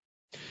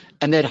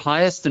 And that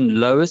highest and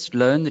lowest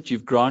loan that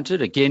you've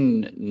granted,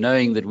 again,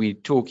 knowing that we're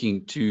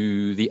talking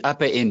to the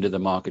upper end of the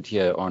market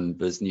here on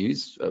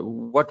BizNews,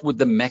 what would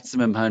the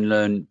maximum home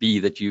loan be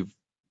that you've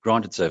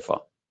granted so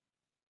far?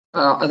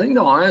 I think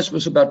the highest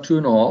was about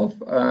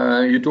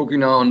 2.5. You're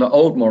talking now on the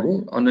old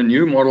model. On the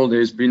new model,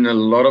 there's been a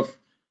lot of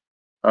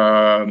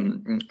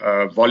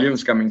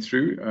volumes coming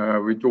through.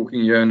 We're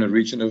talking here in the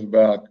region of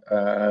about,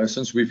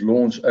 since we've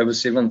launched, over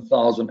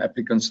 7,000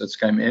 applicants that's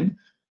came in.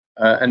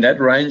 And that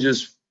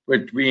ranges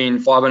between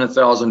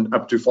 500,000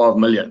 up to 5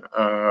 million.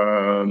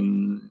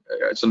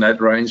 It's in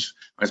that range.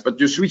 But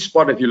your sweet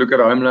spot, if you look at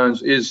home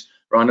loans, is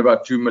around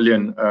about 2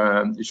 million.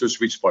 Is your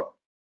sweet spot.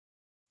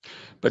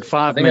 But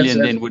 5 million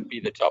then would be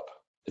the top.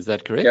 Is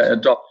that correct? Yeah,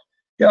 top.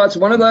 Yeah, it's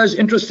one of those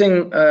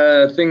interesting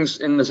things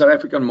in the South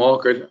African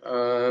market.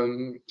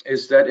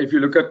 Is that if you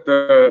look at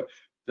the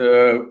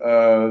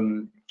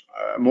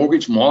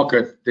mortgage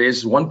market,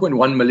 there's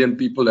 1.1 million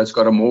people that's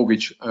got a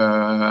mortgage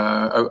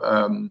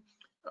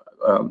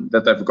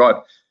that they've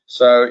got.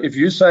 So if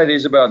you say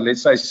there's about,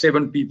 let's say,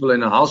 7 people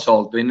in a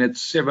household, then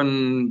it's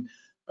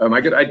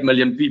make it 8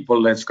 million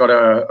people that's got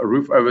a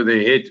roof over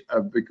their head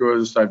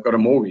because they've got a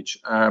mortgage.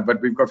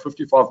 But we've got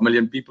 55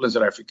 million people in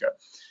South Africa.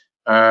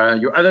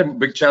 Your other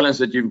big challenge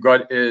that you've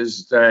got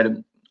is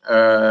that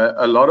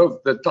a lot of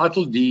the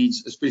title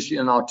deeds, especially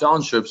in our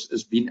townships,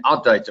 has been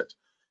outdated.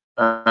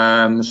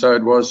 So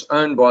it was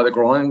owned by the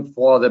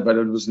grandfather, but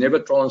it was never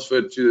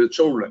transferred to the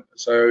children.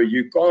 So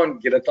you can't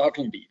get a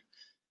title deed.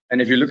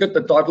 And if you look at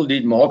the title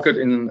deed market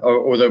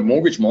or the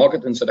mortgage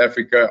market in South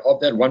Africa, of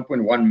that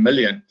 1.1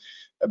 million,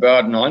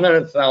 about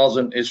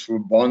 900,000 is for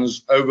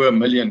bonds over $1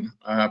 million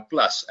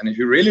plus. And if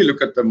you really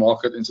look at the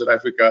market in South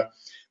Africa,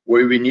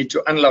 where we need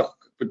to unlock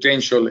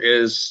potential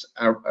is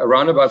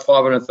around about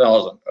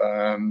 500,000.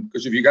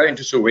 Because if you go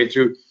into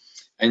Soweto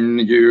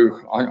and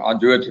I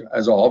do it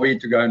as a hobby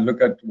to go and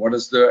look at what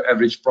is the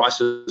average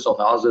prices of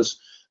houses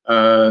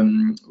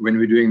when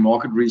we're doing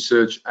market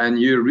research, and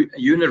you're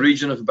in a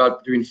region of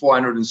about between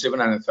 400 and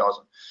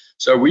 700,000.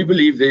 So we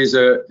believe there's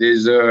a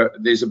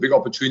big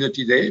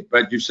opportunity there,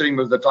 but you're sitting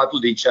with the title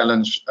deed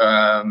challenge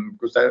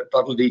because the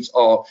title deeds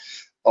are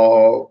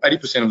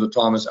 80% of the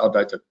time is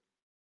outdated.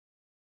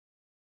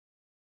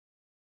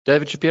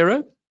 David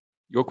Shapiro,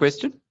 your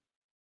question?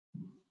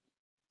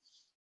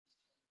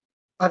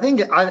 I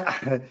think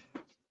I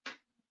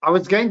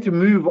was going to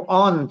move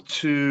on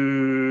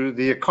to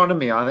the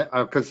economy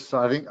because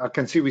I think I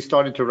can see we're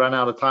starting to run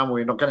out of time.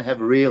 We're not going to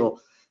have real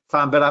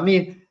time. But I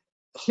mean,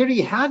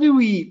 Gerrie, how do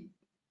we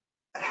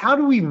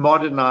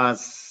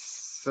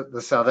modernize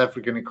the South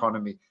African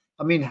economy?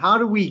 I mean, how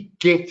do we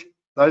get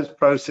those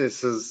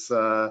processes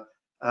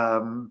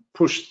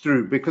pushed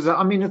through? Because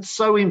I mean, it's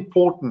so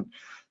important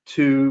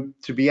to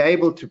be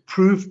able to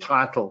prove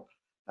title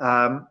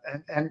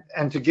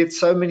and to get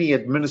so many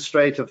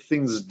administrative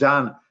things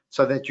done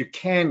so that you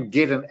can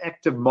get an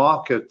active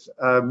market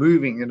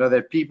moving,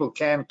 that people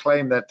can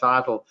claim that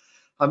title.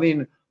 I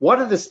mean, what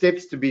are the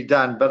steps to be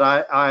done? But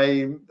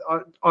I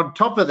on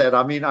top of that,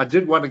 I mean, I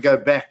did want to go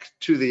back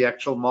to the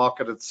actual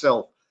market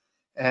itself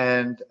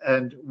and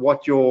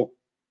what your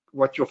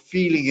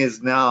feeling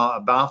is now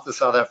about the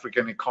South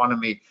African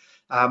economy.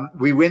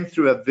 We went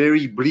through a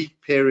very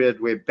bleak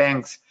period where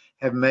banks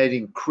have made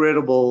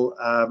incredible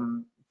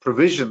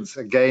provisions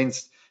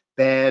against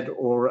bad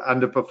or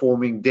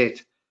underperforming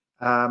debt.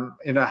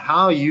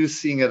 How are you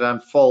seeing it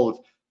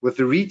unfold with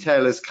the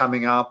retailers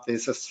coming out?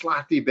 There's a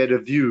slightly better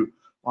view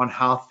on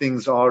how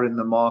things are in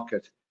the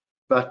market.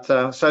 But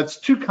so it's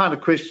two kind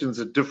of questions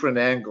at different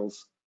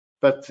angles.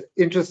 but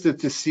interested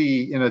to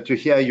see, to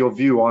hear your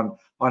view on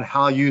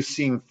how you're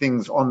seeing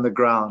things on the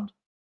ground.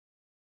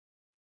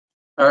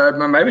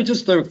 Maybe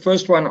just the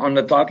first one on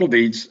the title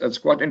deeds. It's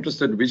quite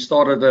interesting. We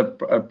started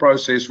a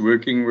process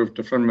working with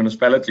different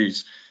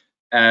municipalities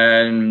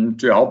and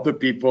to help the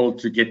people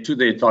to get to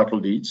their title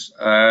deeds.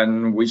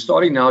 And we're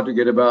starting now to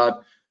get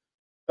about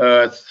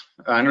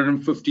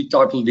 150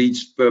 title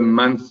deeds per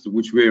month,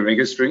 which we're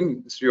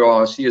registering through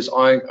our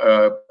CSI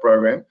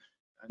program.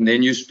 And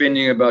then you're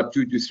spending about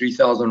 2,000 to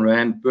 3,000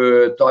 rand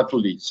per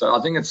title deed. So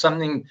I think it's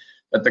something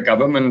that the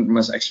government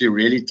must actually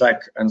really take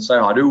and say,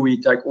 how do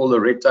we take all the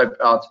red tape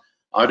out?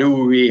 How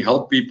do we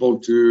help people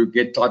to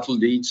get title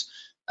deeds?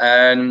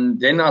 And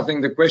then I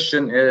think the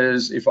question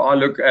is, if I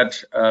look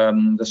at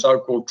the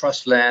so-called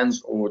trust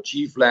lands or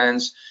chief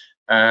lands,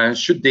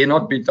 should there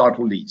not be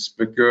title deeds?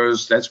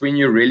 Because that's when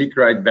you really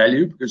create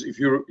value. Because if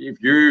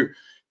you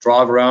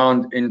drive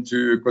around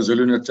into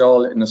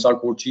KwaZulu-Natal in the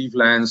so-called chief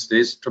lands,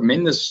 there's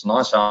tremendous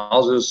nice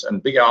houses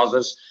and big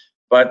houses,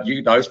 but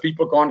those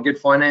people can't get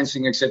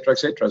financing, etc.,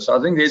 etc. So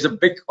I think there's a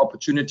big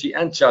opportunity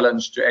and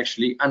challenge to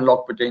actually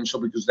unlock potential,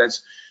 because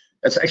that's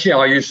actually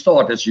how you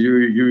start. As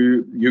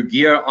you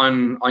gear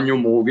on your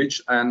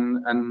mortgage,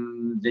 and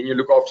then you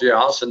look after your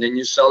house, and then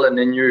you sell, and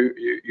then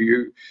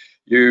you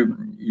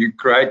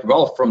create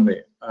wealth from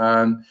there.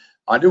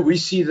 How do we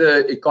see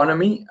the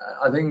economy?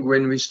 I think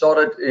when we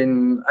started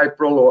in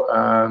April,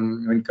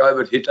 when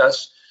COVID hit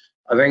us,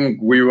 I think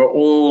we were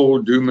all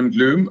doom and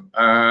gloom.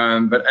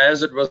 But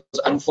as it was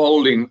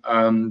unfolding,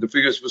 the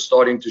figures were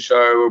starting to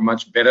show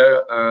much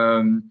better,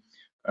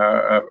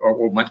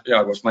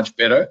 it was much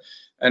better.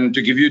 And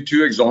to give you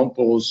two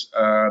examples,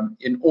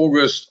 in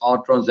August,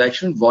 our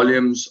transaction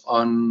volumes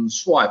on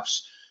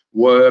swipes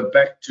were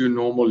back to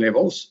normal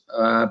levels,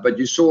 but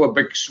you saw a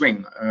big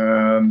swing.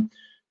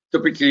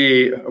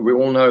 Typically, we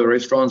all know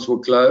restaurants were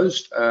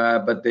closed,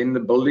 but then the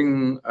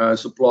building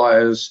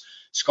suppliers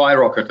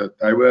skyrocketed.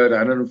 They were at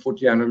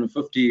 140,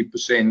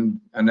 150%,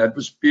 and that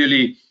was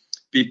purely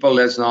people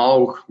that's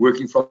now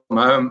working from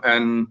home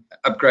and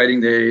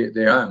upgrading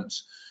their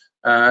homes.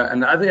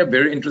 And I think a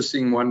very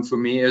interesting one for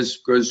me is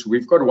because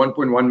we've got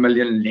 1.1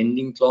 million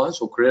lending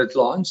clients or credit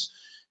lines,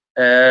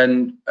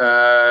 and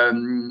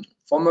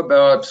from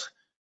about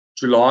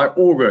July,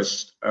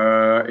 August,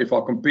 if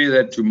I compare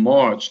that to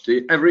March,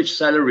 the average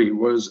salary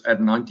was at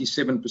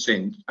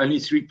 97%, only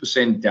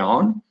 3%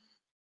 down,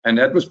 and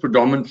that was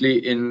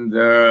predominantly in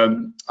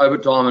the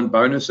overtime and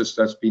bonuses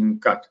that's been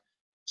cut.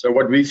 So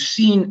what we've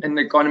seen in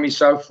the economy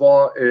so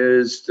far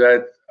is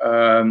that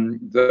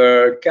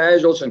the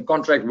casuals and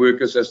contract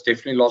workers has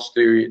definitely lost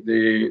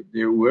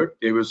their work.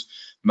 There was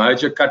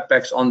major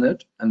cutbacks on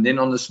that. And then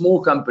on the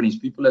small companies,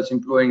 people that's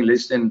employing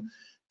less than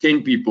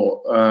 10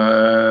 people,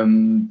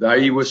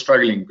 they were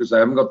struggling because they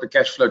haven't got the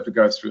cash flow to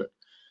go through it.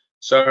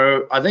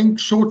 So I think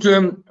short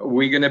term,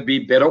 we're going to be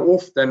better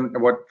off than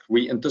what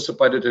we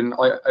anticipated in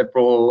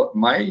April,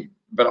 May,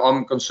 but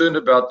I'm concerned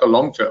about the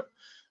long term.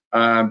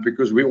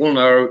 Because we all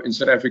know in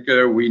South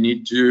Africa we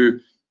need to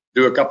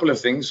do a couple of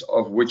things,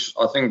 of which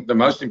I think the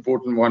most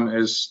important one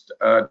is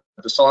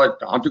decide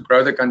how to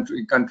grow the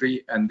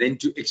country and then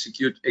to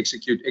execute.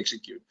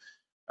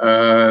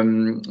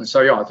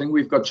 So yeah, I think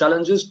we've got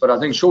challenges, but I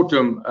think short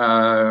term,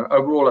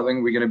 overall, I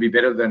think we're going to be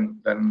better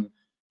than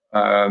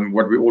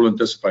what we all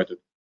anticipated.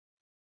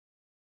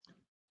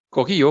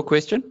 Kokkie, your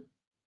question?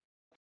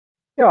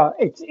 Yeah,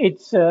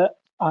 it's.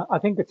 I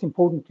think it's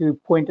important to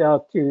point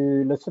out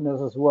to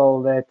listeners as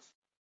well that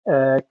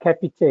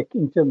Capitec,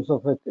 in terms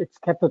of its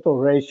capital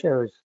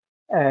ratios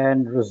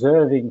and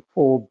reserving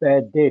for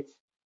bad debts,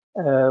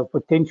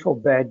 potential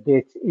bad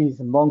debts, is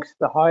amongst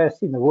the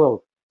highest in the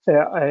world. So,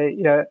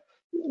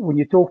 when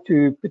you talk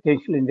to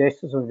potential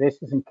investors or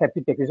investors in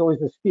Capitec, there's always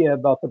this fear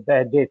about the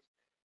bad debts,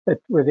 but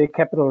with their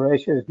capital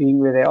ratios being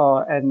where they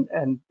are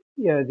and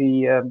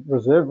the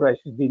reserve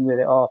ratios being where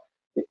they are,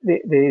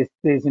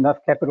 there's enough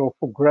capital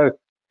for growth.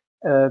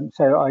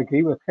 So I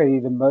agree with Gerrie.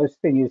 The most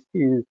thing is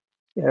to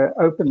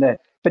open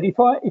that. But if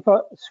I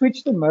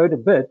switch the mode a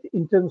bit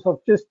in terms of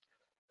just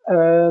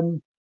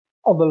on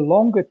the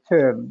longer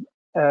term,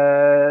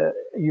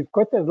 you've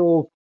got that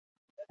little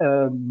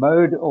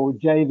mode or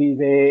JV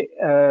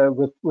there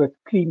with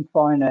clean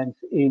finance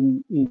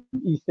in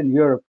Eastern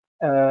Europe,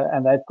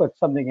 and they've got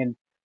something in.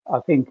 I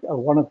think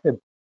one of the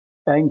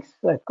banks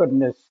they've got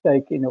a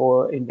stake in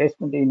or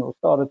investment in or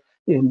started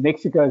in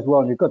Mexico as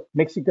well. You've got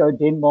Mexico,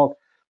 Denmark.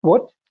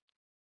 What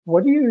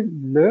are you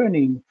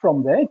learning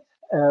from that?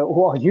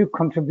 Or are you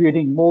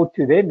contributing more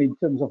to them in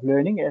terms of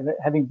learning and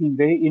having been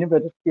very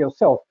innovative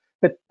yourself?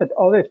 But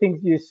are there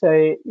things you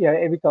say,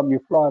 every time you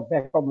fly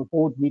back from a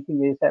board meeting,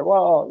 they say,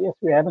 well, yes,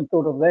 we haven't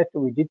thought of that,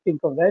 or we did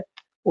think of that,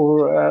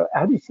 or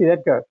how do you see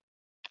that go?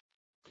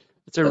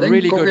 It's a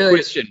really good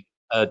question,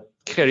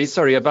 Gerrie.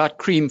 Sorry, about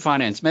cream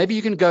finance. Maybe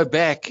you can go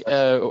back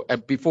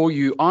before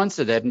you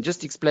answer that and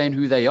just explain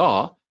who they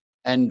are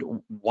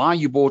and why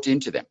you bought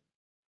into them.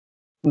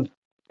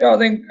 Yeah, I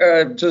think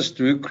just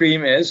who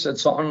Cream is.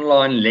 It's an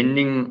online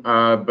lending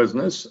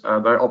business.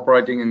 They're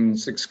operating in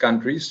 6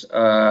 countries.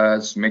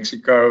 It's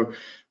Mexico,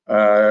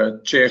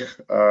 Czech,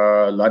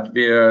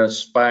 Latvia,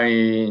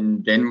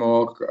 Spain,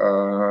 Denmark.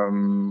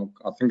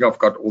 I think I've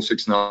got all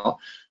 6 now.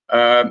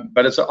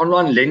 But it's an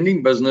online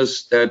lending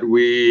business that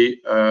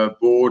we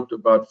bought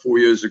about 4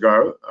 years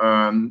ago.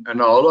 And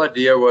the whole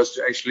idea was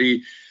to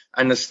actually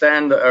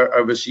understand the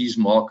overseas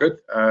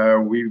market.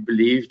 We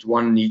believed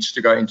one needs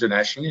to go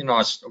internationally, and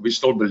we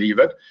still believe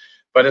it.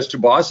 But it's to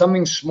buy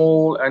something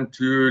small and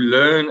to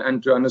learn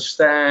and to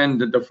understand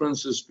the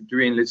differences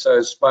between, let's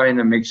say, Spain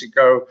and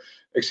Mexico,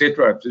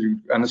 etc., to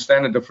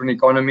understand the different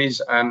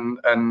economies and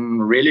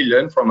really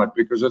learn from it,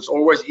 because it's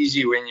always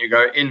easy when you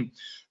go in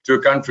to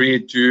a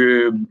country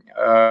to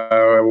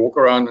walk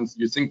around and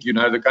you think you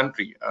know the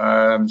country.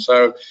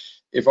 So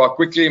if I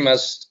quickly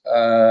must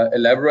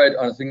elaborate,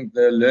 I think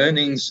the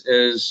learnings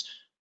is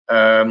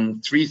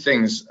 3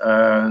 things.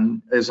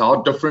 Is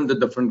how different the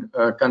different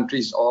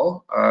countries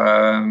are,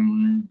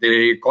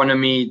 the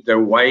economy, the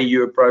way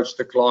you approach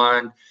the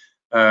client.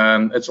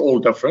 It's all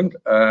different,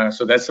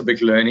 so that's a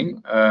big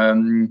learning.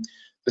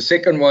 The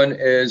second one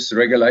is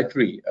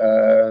regulatory.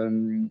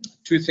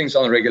 2 things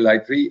on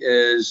regulatory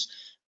is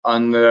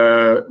on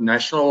the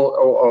national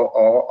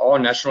or our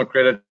National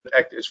Credit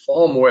Act is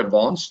far more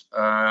advanced.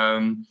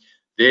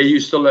 There you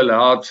still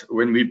allowed,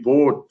 when we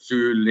bought,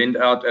 to lend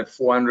out at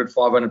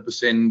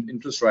 400-500%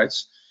 interest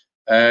rates,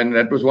 and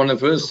that was one of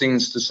the first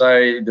things to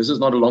say this is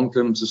not a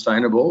long-term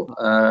sustainable.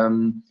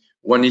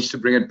 One needs to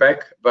bring it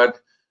back,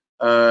 but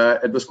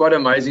it was quite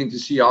amazing to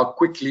see how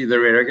quickly the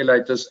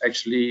regulators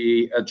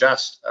actually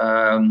adjust.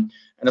 And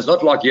it's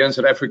not like here in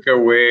South Africa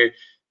where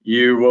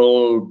you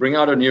will bring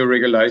out a new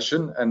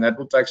regulation and that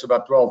will take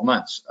about 12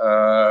 months.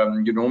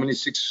 You normally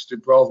 6 to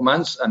 12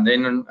 months and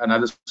then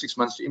another 6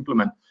 months to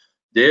implement.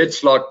 There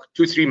it's like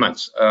 2-3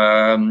 months,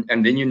 and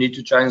then you need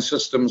to change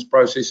systems,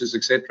 processes,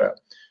 etc.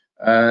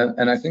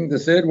 And I think the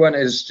third one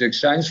is the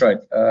exchange rate.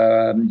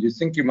 You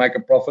think you make a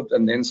profit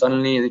and then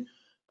suddenly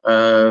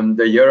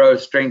the euro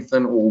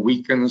strengthens or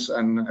weakens,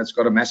 and it's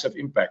got a massive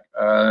impact.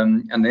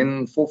 And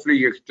then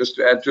fourthly, just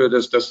to add to it,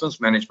 is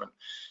distance management.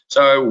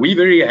 So we're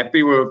very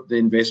happy with the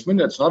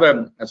investment. It's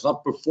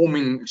not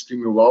performing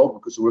extremely well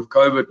because with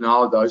COVID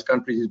now, those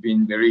countries have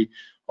been very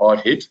hard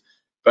hit.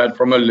 But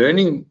from a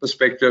learning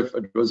perspective,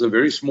 it was a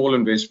very small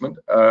investment.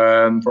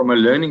 From a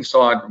learning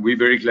side, we're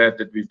very glad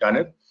that we've done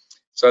it.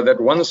 So that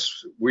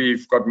once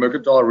we've got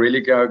Mercantile really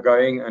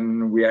going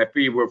and we're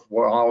happy with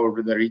how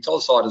the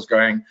retail side is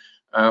going,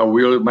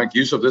 we'll make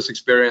use of this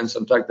experience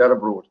and take that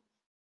abroad.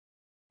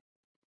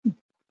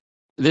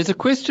 There's a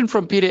question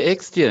from Peter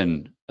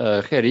Extian,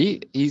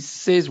 Gerrie. He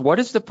says, what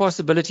is the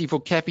possibility for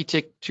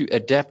Capitec to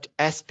adapt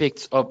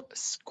aspects of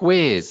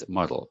Square's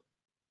model?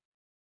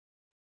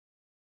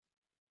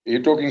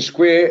 You're talking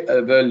Square,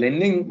 the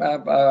lending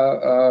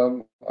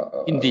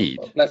Indeed.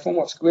 platform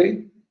of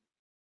Square?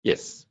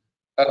 Yes.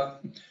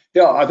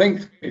 Yeah, I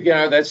think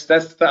that's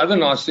the other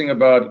nice thing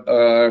about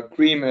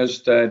Cream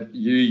is that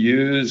you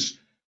use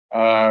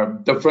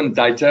different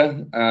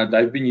data.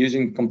 They've been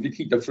using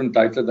completely different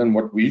data than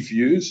what we've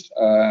used,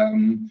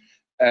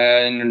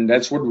 and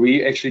that's what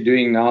we're actually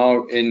doing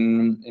now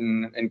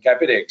in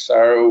Capitec.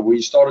 So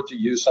we started to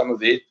use some of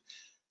their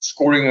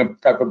scoring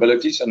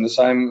capabilities and the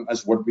same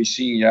as what we're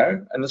seeing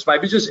here. And it's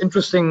maybe just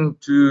interesting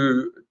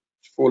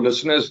for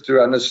listeners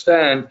to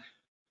understand.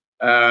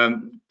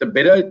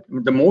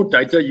 The more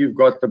data you've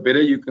got, the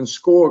better you can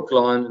score a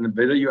client and the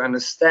better you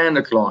understand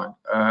a client.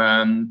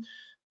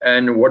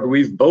 And what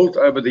we've built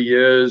over the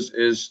years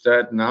is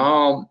that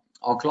now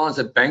our clients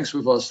that banks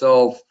with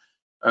ourselves,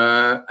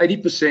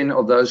 80%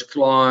 of those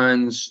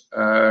clients'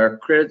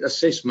 credit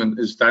assessment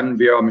is done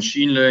via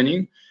machine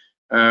learning,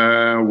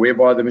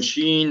 whereby the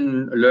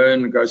machine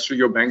learn goes through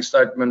your bank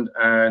statement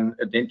and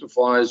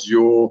identifies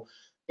your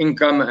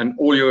income and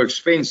all your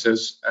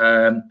expenses,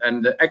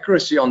 and the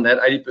accuracy on that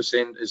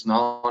 80% is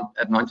now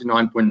at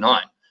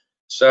 99.9.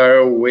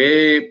 So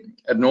where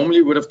it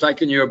normally would have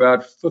taken you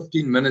about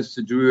 15 minutes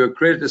to do a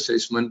credit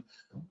assessment,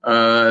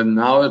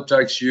 now it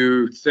takes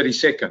you 30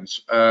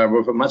 seconds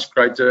with a much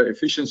greater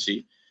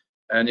efficiency.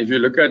 And if you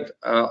look at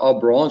our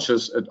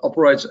branches, it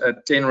operates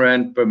at 10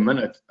 Rand per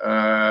minute.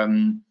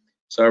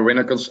 So when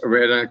a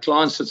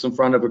client sits in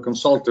front of a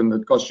consultant,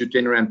 it costs you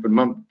 10 Rand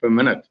per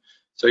minute.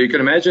 So you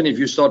can imagine if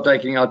you start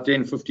taking out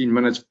 10-15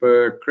 minutes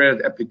per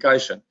credit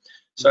application.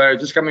 So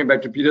just coming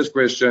back to Peter's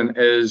question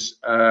is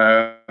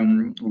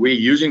we're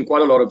using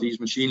quite a lot of these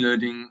machine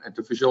learning,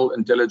 artificial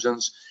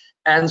intelligence,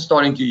 and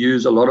starting to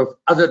use a lot of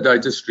other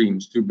data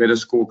streams to better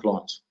score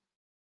clients.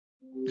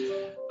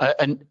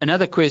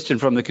 Another question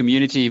from the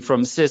community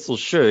from Cecil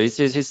Scher. He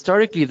says,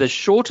 historically, the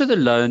shorter the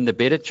loan, the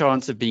better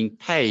chance of being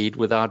paid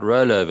without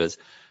rollovers.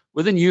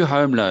 With the new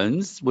home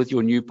loans, with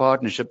your new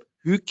partnership,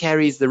 who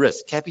carries the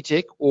risk,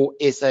 Capitec or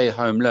SA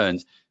Home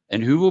Loans?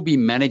 And who will be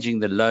managing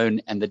the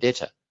loan and the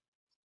debtor?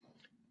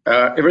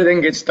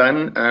 Everything gets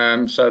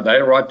done. So they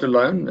write the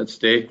loan. It's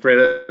their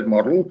credit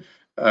model.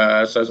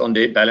 So it's on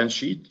their balance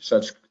sheet.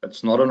 So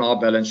it's not on our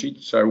balance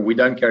sheet. So we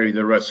don't carry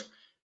the risk.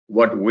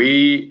 What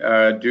we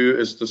do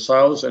is the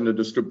sales and the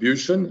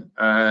distribution,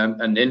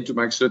 and then to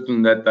make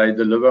certain that they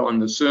deliver on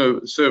the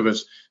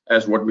service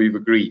as what we've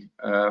agreed.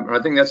 And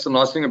I think that's the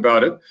nice thing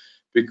about it,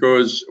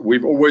 because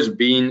we've always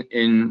been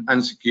in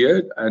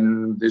unsecured,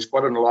 and there's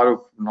quite a lot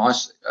of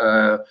nice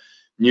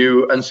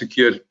new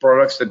unsecured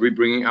products that we're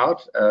bringing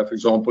out. For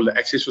example, the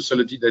access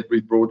facility that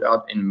we brought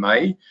out in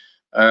May,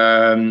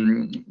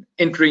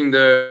 entering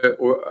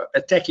or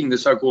attacking the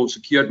so-called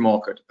secured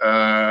market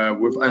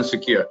with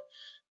unsecured.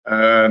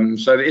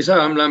 So the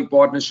SA Home Loan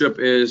Partnership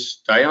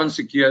is, they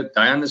unsecured,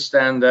 they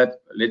understand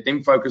that, let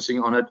them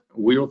focusing on it,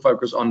 we'll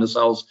focus on the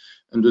sales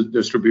and the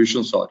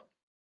distribution side.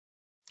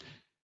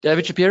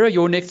 David Shapiro,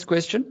 your next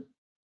question.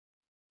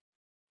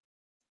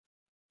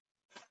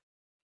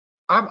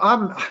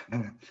 I'm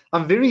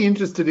very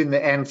interested in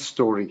the ant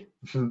story,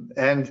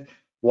 and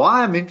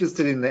why I'm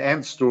interested in the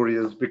ant story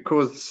is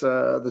because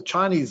the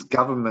Chinese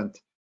government,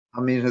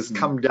 I mean, has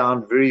come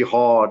down very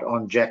hard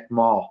on Jack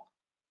Ma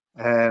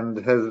and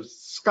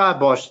has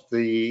skyboshed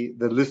the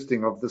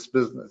listing of this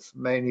business,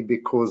 mainly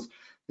because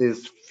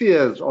there's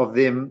fears of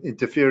them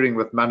interfering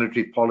with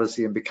monetary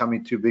policy and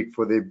becoming too big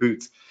for their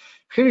boots.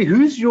 Gerrie,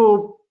 who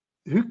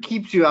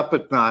keeps you up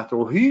at night,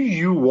 or who are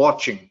you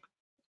watching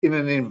in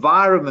an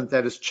environment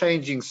that is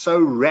changing so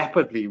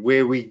rapidly,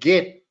 where we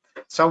get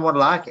someone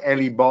like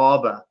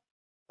Alibaba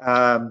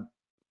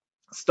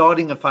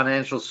starting a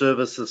financial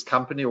services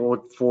company,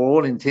 or for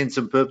all intents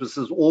and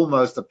purposes,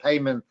 almost a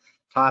payment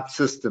type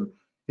system?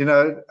 You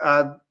know,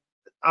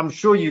 I'm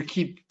sure you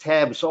keep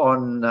tabs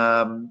on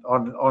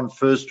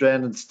First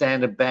Rand and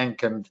Standard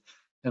Bank and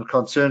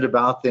concerned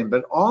about them,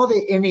 but are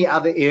there any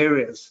other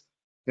areas,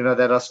 you know,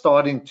 that are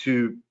starting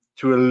to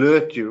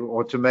alert you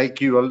or to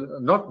make you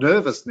not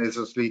nervous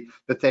necessarily,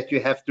 but that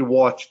you have to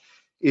watch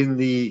in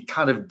the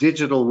kind of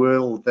digital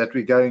world that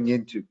we're going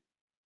into?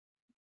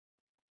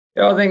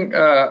 Yeah, I think,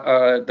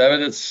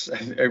 David, it's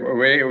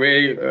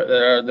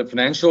where the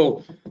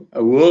financial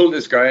world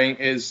is going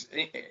is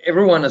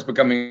everyone is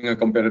becoming a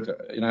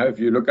competitor. You know, if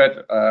you look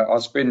at, I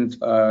spent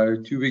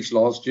 2 weeks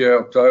last year,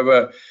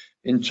 October,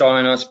 in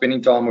China,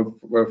 spending time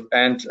with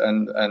Ant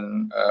and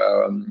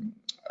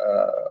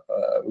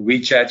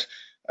WeChat,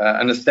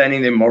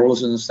 understanding their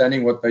morals,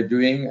 understanding what they're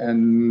doing,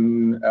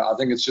 and I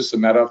think it's just a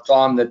matter of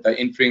time that they're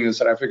entering the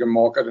South African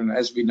market. And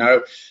as we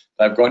know,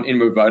 they've gone in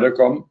with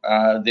Vodacom.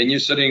 Then you're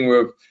sitting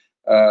with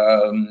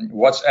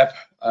WhatsApp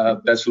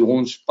that's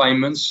launched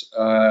payments,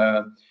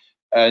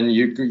 and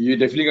you're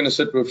definitely going to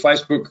sit with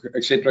Facebook,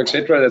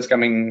 etc., that's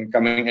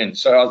coming in.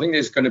 So I think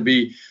there's going to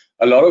be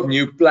a lot of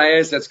new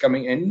players that's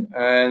coming in,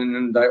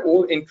 and they're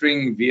all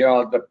entering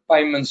via the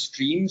payment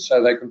stream,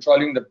 so they're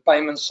controlling the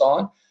payment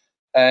side.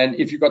 And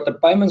if you've got the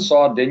payment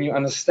side, then you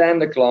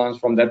understand the clients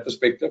from that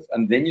perspective,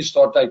 and then you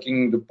start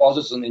taking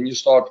deposits, and then you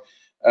start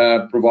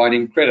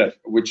providing credit,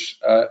 which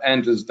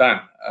Ant has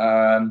done.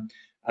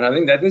 And I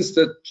think that is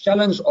the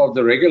challenge of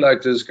the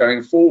regulators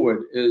going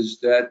forward, is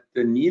that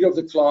the need of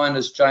the client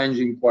is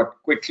changing quite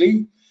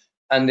quickly,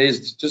 and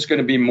there's just going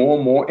to be more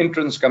and more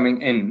entrants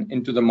coming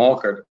into the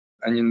market.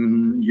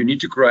 And you need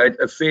to create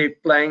a fair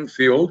playing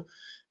field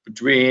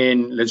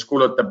between, let's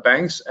call it, the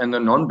banks and the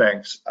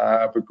non-banks,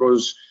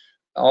 because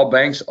our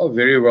banks are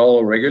very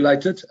well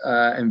regulated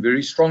and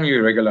very strongly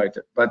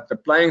regulated, but the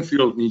playing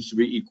field needs to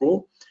be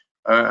equal.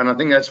 And I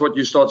think that's what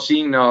you start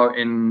seeing now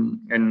in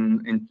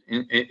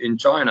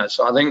China.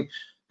 So I think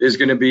there's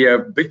going to be a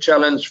big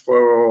challenge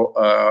for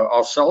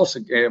ourselves,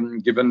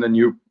 given the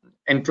new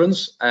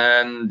entrants,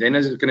 and then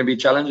there's going to be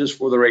challenges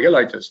for the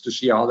regulators to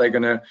see how they're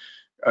going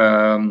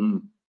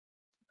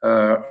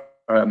to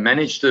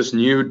manage this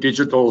new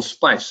digital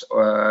space,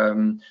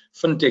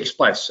 fintech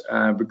space,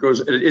 because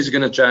it is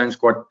going to change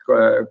quite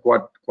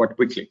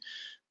quickly.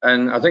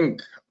 And I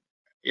think,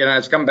 you know,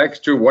 it's come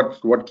back to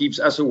what keeps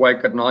us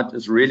awake at night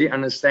is really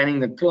understanding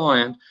the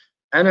client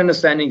and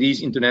understanding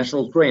these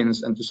international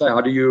trends, and to say, how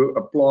do you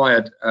apply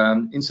it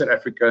in South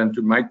Africa, and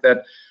to make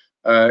that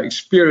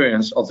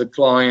experience of the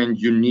client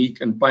unique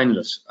and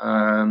painless.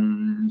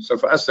 So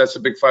for us, that's a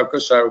big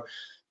focus. So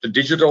the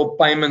digital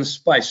payment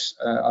space,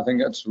 I think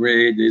that's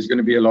where there's going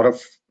to be a lot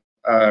of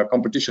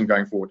competition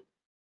going forward.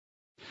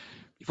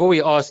 Before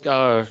we ask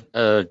our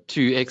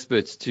two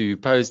experts to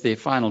pose their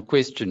final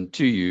question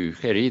to you,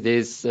 Gerrie,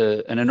 there's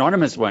an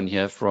anonymous one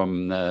here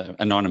from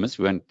Anonymous,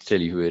 we won't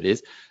tell you who it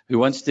is, who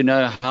wants to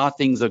know how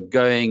things are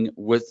going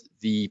with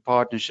the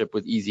partnership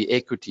with Easy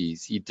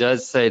Equities. He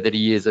does say that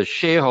he is a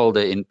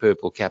shareholder in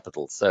Purple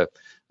Capital, so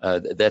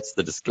that's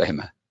the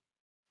disclaimer.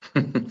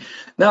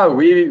 No,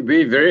 we're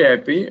very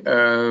happy.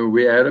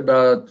 We had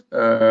about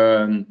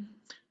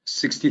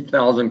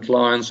 60,000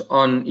 clients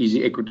on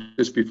Easy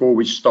Equities before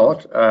we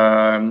start,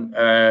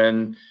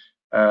 and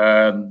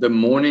the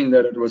morning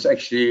that it was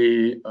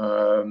actually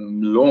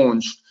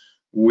launched,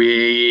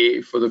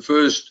 we, for the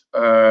first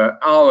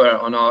hour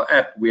on our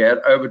app, we had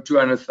over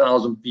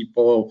 200,000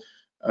 people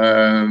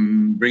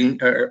opening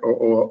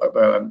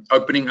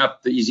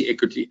up the Easy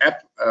Equity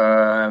app.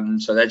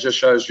 So that just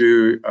shows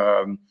you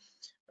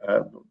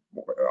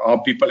how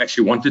people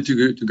actually wanted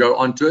to go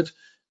onto it.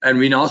 And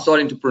we're now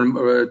starting to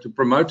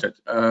promote it.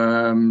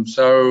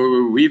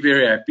 So we're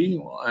very happy,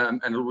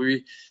 and we're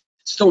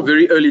still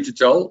very early to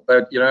tell,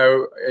 but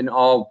in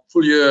our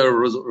full year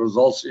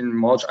results in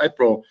March,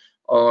 April,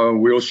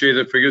 we'll share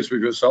the figures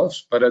with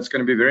yourselves, but it's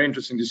going to be very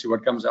interesting to see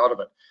what comes out of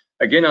it.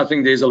 Again, I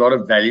think there's a lot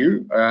of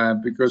value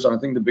because I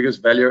think the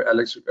biggest value,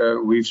 Alex,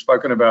 we've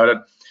spoken about it.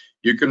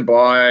 You can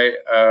buy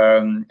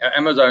an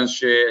Amazon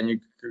share, and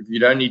you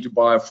don't need to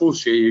buy a full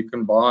share. You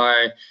can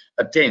buy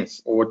a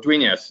 10th or a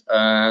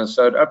 20th.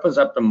 So it opens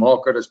up the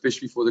market,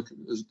 especially for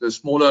the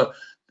smaller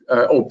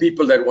or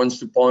people that wants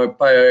to buy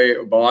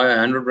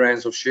 100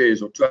 rands of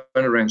shares or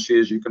 200 rand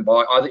shares. You can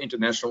buy either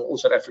international or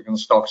South African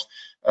stocks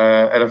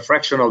at a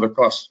fraction of the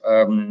cost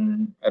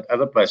at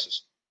other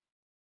places.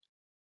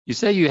 You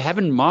say you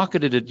haven't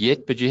marketed it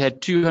yet, but you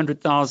had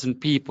 200,000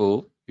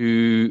 people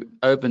who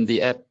opened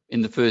the app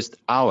in the first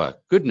hour.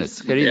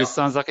 Goodness, Gerrie, this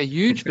sounds like a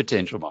huge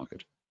potential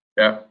market.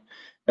 Yeah,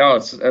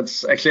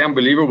 it's actually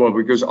unbelievable,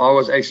 because I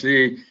was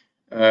actually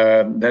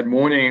that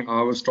morning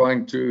I was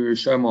trying to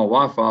show my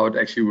wife how it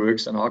actually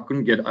works, and I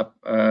couldn't get up,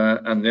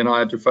 and then I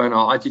had to phone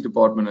our IT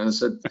department, and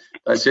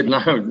they said no,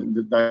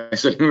 they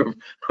said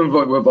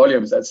we're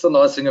volumes. That's the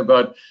nice thing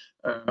about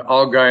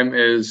our game,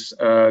 is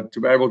to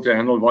be able to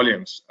handle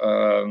volumes,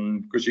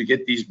 because you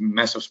get these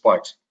massive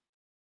spikes.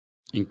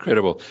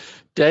 Incredible.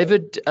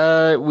 David,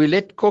 we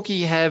let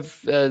Kokkie have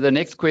the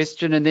next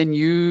question, and then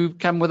you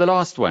come with the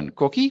last one.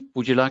 Kokkie,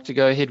 would you like to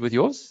go ahead with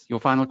your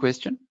final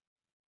question?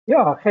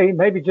 Yeah, hey,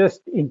 maybe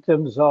just in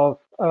terms of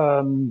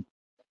the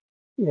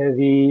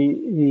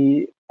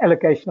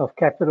allocation of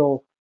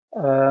capital.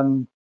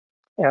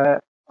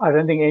 I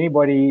don't think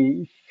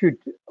anybody should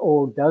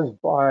or does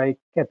buy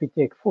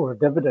Capitec for a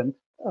dividend.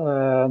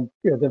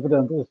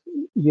 Dividend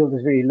yield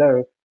is very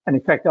low, and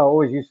in fact, I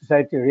always used to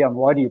say to Rian,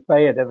 "Why do you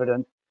pay a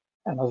dividend?"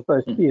 And I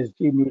suppose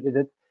PSG needed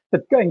it.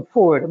 But going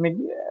forward, I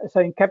mean,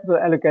 saying capital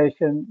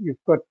allocation,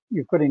 you've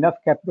got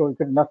enough capital, you've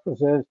got enough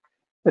reserves.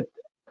 But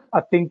I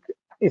think,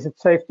 is it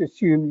safe to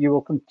assume you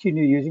will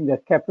continue using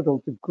that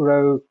capital to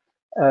grow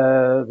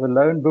the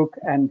loan book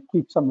and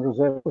keep some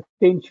reserve for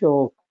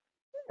potential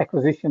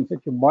acquisitions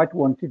that you might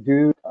want to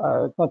do?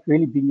 It's not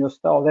really been your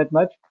style that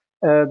much,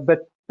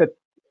 but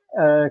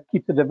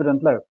keep the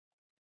dividend low.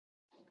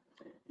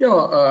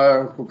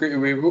 Yeah,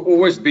 we've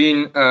always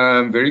been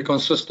very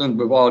consistent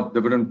with our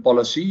dividend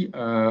policy,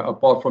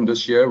 apart from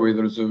this year where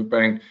the Reserve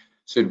Bank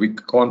said we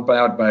can't pay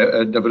out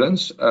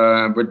dividends,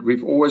 but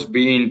we've always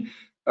been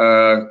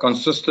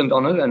consistent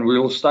on it, and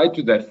we'll stay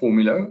to that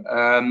formula.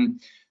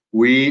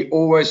 We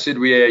always said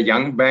we're a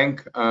young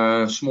bank,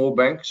 small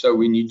bank, so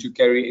we need to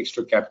carry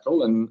extra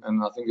capital, and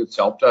I think it's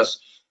helped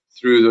us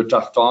through the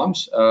tough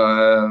times,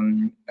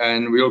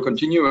 and we'll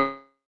continue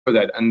with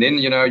that. And then,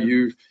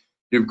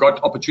 you've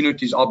got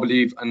opportunities, I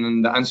believe,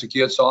 on the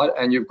unsecured side,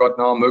 and you've got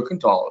now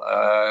mercantile.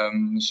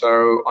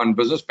 So on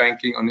business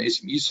banking, on the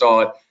SME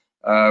side,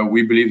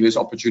 we believe there's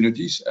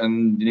opportunities,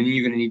 and then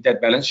you're going to need that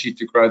balance sheet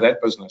to grow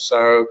that business.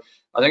 So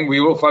I think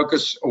we will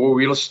focus, or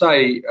we'll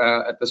stay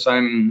at the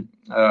same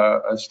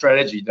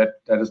strategy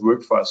that has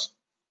worked for us.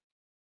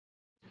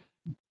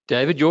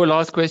 David, your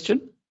last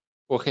question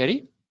for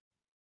Gerrie?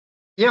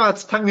 Yeah,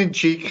 it's tongue in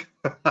cheek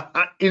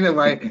in a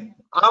way.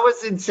 I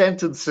was in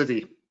Sandton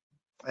City,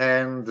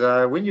 and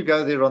when you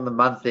go there on the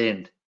month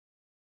end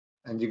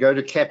and you go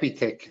to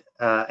Capitec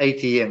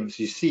ATMs,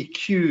 you see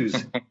queues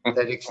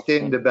that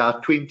extend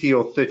about 20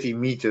 or 30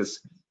 meters.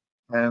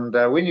 And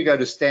when you go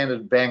to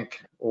Standard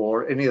Bank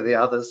or any of the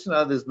others,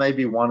 there's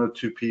maybe one or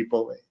two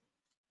people there.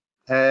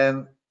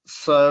 And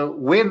so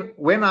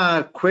when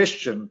I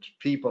questioned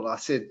people, I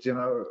said,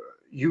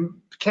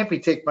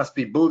 Capitec must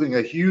be building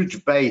a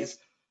huge base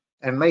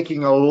and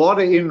making a lot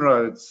of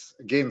inroads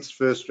against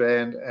First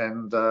Rand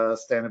and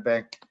Standard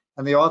Bank.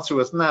 And the answer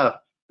was no.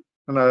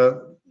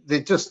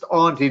 There just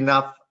aren't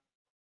enough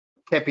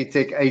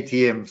Capitec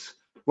ATMs.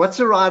 What's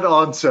the right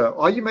answer?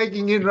 Are you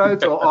making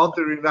inroads, or aren't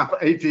there enough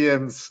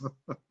ATMs?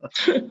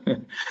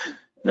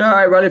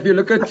 No, well, if you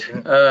look at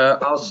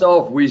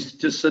ourselves, we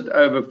just sit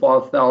over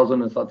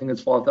 5,000. I think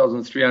it's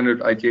 5,300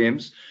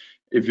 ATMs.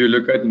 If you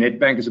look at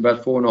Nedbank, it's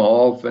about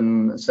 4.5,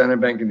 and Standard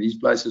Bank and these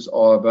places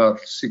are about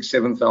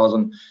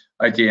 6,000-7,000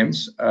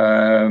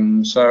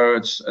 ATMs. So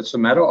it's a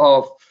matter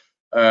of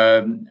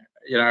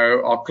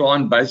our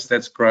client base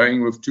that's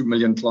growing with 2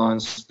 million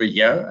clients per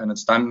year, and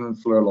it's done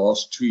for the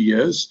last 2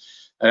 years.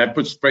 That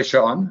puts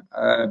pressure on.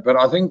 But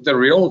I think the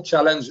real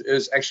challenge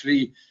is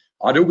actually,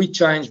 how do we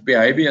change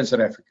behavior in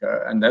South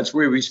Africa? And that's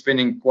where we're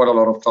spending quite a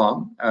lot of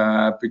time,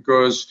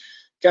 because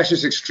cash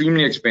is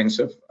extremely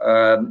expensive,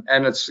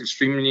 and it's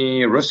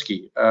extremely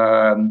risky.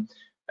 And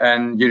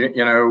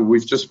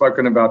we've just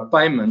spoken about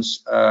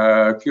payments,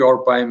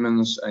 QR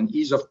payments, and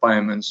ease of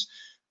payments.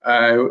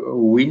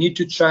 We need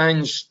to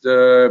change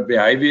the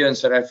behavior in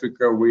South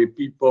Africa where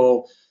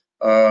people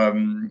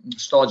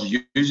start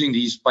using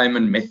these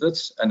payment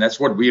methods, and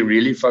that's what we're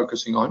really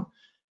focusing on.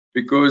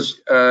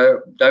 Because,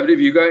 David, if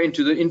you go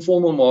into the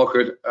informal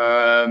market,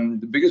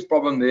 the biggest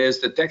problem there is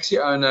the taxi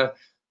owner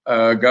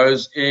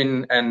goes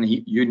in and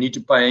you need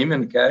to pay him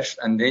in cash,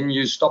 and then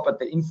you stop at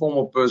the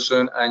informal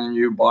person and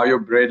you buy your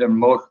bread and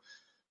milk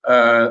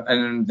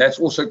and that's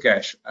also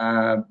cash.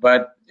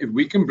 But if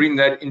we can bring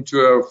that into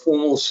a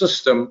formal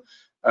system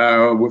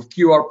with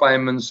QR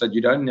payments, that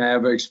you don't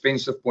have an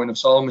expensive point of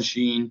sale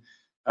machine,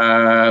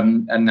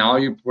 and now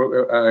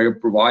you're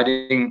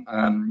providing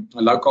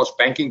low-cost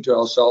banking to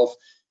ourselves,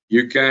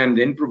 you can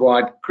then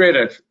provide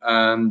credit.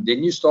 Then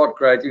you start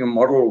creating a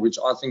model, which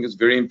I think is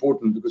very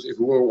important, because if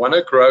we want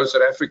to grow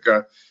South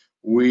Africa,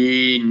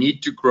 we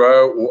need to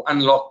grow or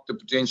unlock the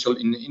potential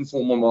in the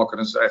informal market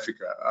in South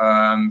Africa,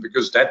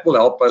 because that will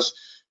help us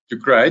to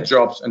create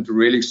jobs and to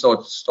really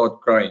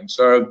start growing.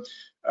 So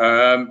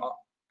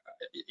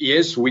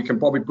yes, we can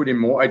probably put in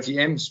more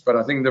ATMs, but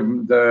I think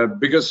the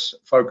biggest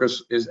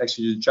focus is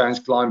actually to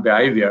change client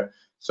behavior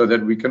so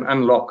that we can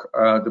unlock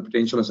the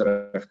potential in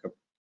South Africa.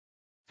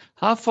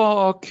 How far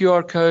are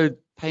QR code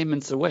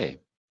payments away?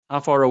 How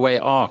far away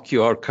are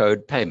QR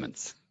code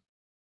payments?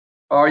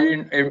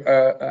 Alec,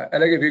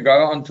 if you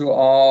go onto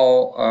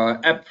our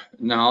app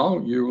now,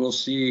 you will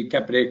see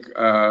Capitec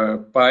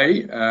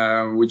Pay,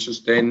 which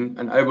is then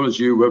enables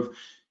you with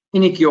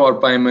any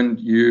QR payment.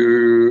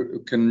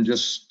 You can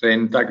just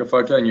then take a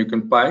photo and you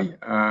can pay.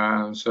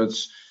 So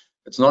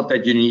it's not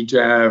that you need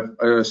to have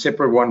a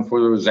separate one for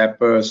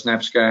Zapper,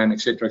 SnapScan,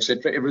 etc.,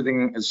 etc.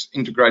 Everything is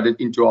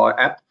integrated into our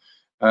app,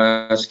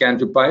 Scan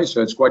to Pay.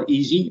 So it's quite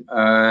easy.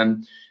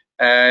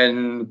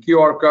 And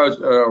QR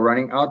codes are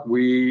running out.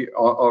 We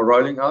are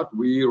rolling out.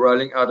 We're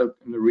rolling out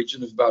in the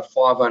region of about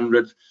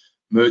 500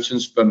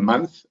 merchants per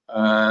month.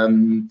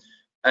 And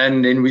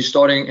then we're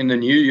starting in the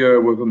new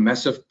year with a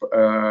massive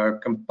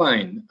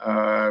campaign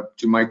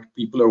to make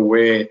people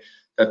aware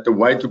that the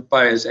way to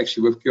pay is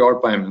actually with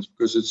QR payments,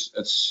 because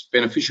it's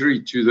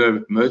beneficiary to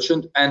the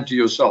merchant and to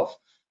yourself,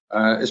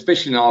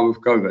 especially now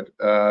with COVID,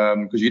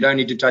 because you don't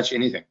need to touch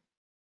anything.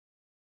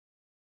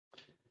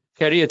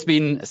 Gerrie, it's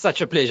been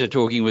such a pleasure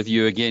talking with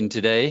you again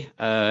today,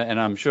 and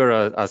I'm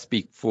sure I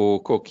speak for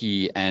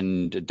Kokkie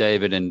and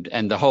David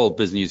and the whole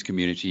BizNews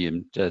community,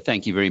 and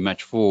thank you very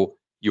much for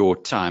your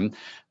time.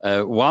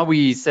 While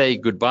we say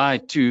goodbye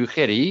to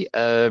Gerrie,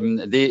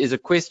 there is a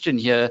question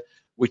here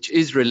which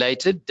is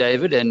related,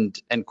 David and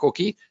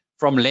Kokkie,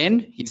 from Len.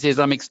 He says,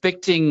 I'm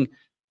expecting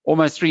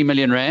almost 3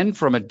 million rand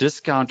from a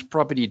discount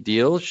property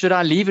deal. Should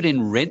I leave it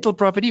in rental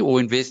property or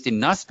invest in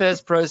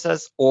Naspers,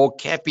 Process, or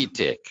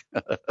Capitec?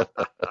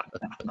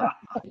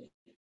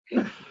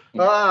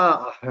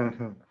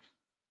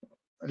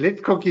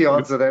 Let Kokkie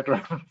answer that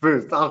one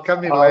first. I'll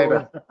come in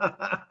later.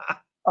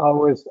 I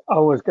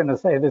was going to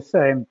say the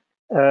same.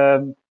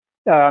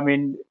 I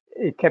mean,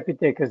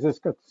 Capitec has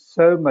just got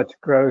so much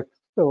growth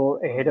still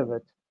ahead of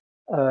it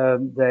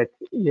that,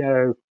 you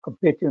know,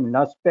 compared to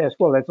Naspers,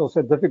 well, that's also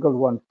a difficult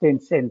one, 10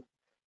 cent.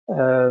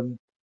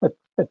 But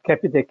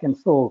Capitec can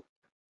still,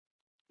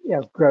 you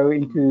know, grow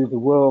into the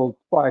world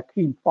by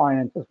clean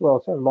finance as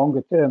well. So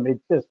longer term,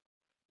 it's just,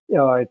 you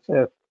know, it's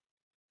a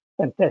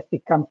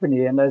fantastic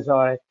company. And as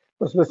I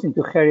was listening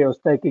to Gerrie, I was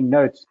taking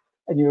notes,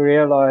 and you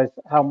realize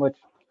how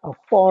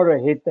far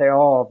ahead they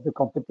are of the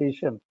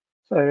competition.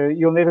 So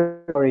you'll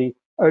never worry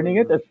owning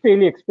it. It's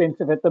fairly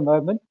expensive at the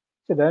moment,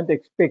 so don't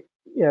expect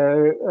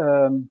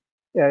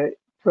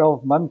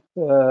 12-month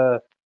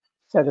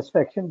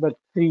satisfaction, but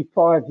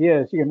 3-5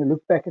 years you're going to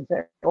look back and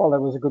say, oh, that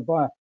was a good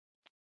buy.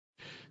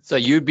 So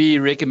you'd be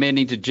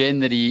recommending to Jen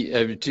that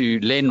to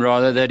Len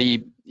rather, that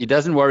he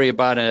doesn't worry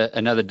about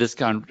another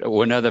discount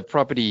or another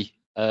property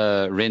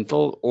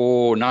rental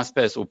or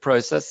Naspers or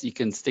Process. He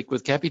can stick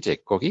with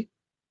Capitec, Kokkie?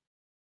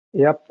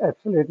 Yep,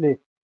 absolutely.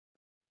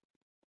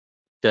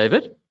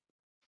 David?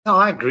 No,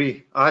 I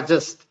agree. I've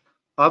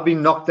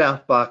been knocked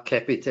out by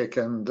Capitec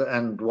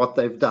and what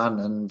they've done,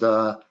 and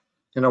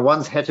you know,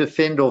 one's had to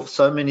fend off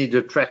so many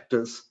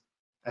detractors,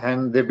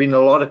 and there've been a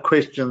lot of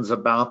questions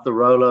about the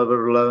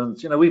rollover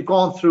loans. You know, we've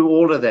gone through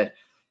all of that,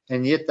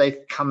 and yet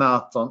they've come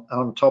out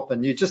on top.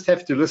 And you just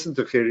have to listen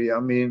to Gerrie. I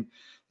mean,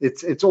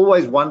 it's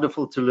always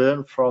wonderful to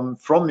learn from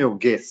your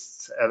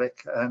guests,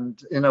 Alec.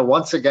 And you know,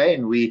 once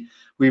again, we've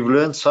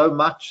learned so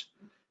much,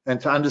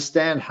 and to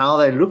understand how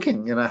they're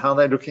looking. You know, how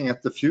they're looking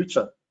at the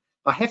future.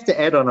 I have to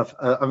add on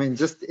I mean,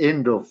 just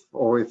end of,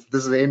 or if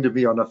this is the end of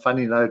me on a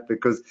funny note,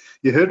 because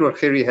you heard what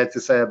Gerrie had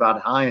to say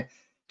about how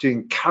to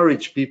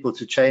encourage people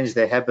to change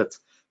their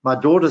habits. My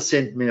daughter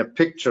sent me a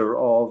picture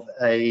of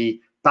a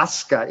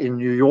busker in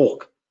New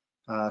York,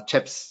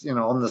 chaps, you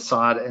know, on the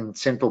side in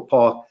Central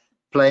Park,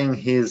 playing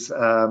his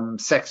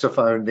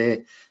saxophone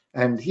there.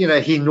 And, you know,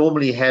 he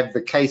normally had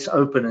the case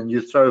open and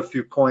you throw a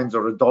few coins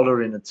or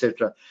 $1 in,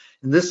 etc.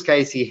 In this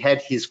case, he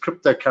had his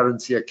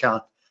cryptocurrency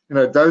account. You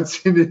know, don't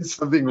send in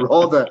something,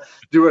 rather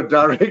do a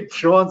direct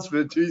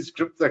transfer to his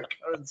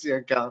cryptocurrency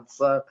account.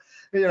 So,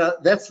 you know,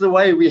 that's the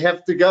way we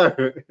have to go.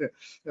 You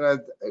know,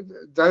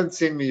 don't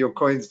send me your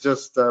coins,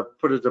 just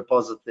put a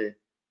deposit there.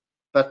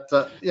 But,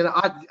 you know,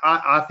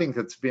 I think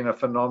it's been a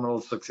phenomenal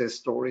success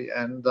story,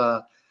 and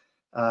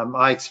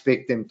I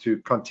expect them to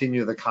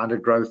continue the kind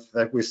of growth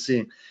that we're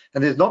seeing.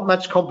 And there's not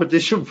much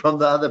competition from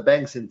the other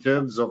banks in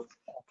terms of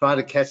trying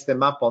to catch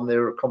them up on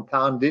their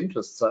compound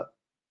interest. So.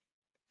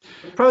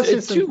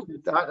 Process,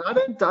 I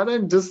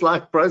don't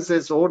dislike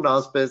Process or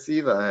Naspers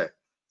either.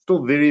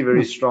 still very,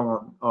 very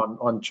strong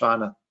on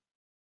China.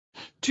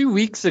 2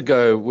 weeks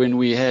ago, when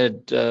we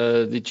had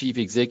the chief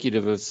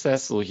executive of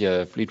Sasfin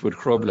here, Fleetwood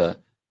Grobler,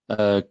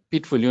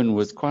 Piet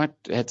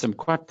Viljoen had some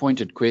quite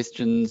pointed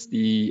questions.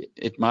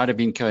 It might have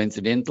been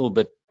coincidental,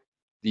 but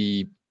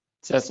the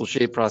Sasfin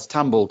share price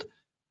tumbled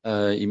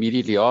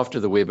immediately after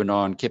the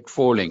webinar and kept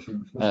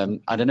falling.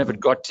 I don't know if it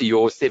got to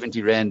your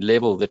 70 Rand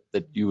level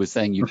that you were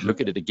saying you'd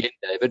look at it again,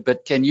 David,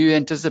 but can you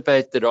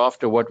anticipate that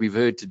after what we've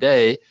heard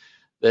today,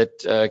 that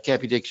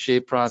Capitec's share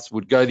price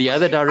would go the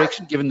other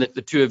direction, given that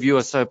the two of you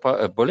are so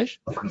bullish?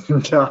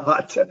 No,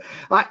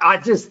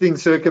 I just think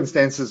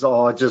circumstances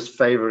are just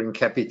favouring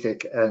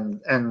Capitec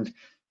and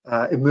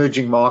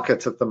emerging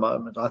markets at the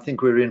moment. I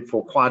think we're in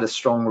for quite a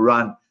strong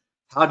run.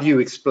 How do you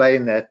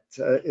explain that?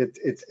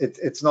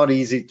 It's not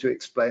easy to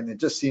explain. It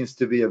just seems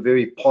to be a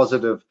very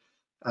positive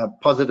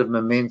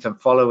momentum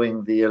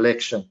following the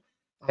election.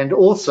 And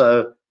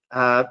also,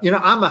 you know,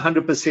 I'm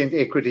 100%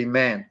 equity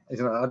man.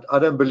 You know, I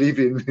don't believe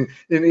in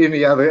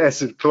any other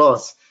asset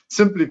class,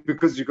 simply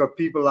because you've got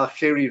people like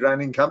Gerrie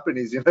running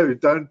companies, you know,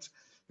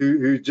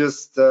 who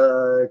just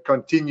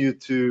continue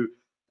to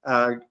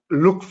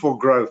look for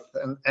growth.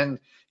 And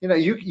you know,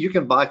 you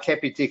can buy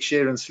Capitec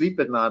share and sleep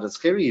at night.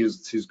 It's Gerrie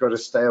who's got to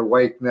stay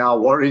awake now,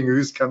 worrying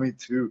who's coming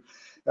to,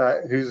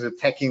 who's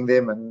attacking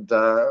them, and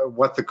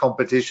what the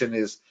competition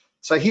is.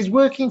 So he's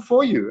working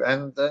for you,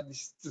 and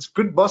it's a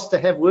good boss to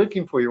have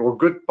working for you, or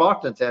good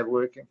partner to have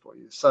working for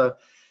you. So,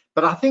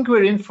 but I think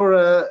we're in for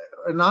a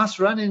nice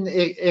run in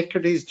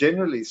equities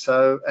generally.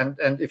 So,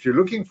 and if you're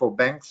looking for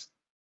banks,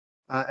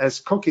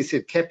 as Kokkie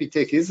said,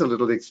 Capitec is a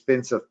little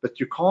expensive, but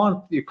you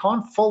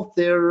can't fault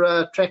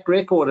their track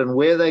record and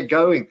where they're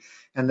going,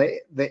 and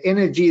the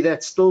energy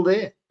that's still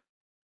there.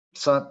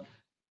 So,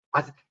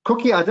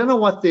 Kokkie, I don't know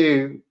what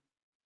their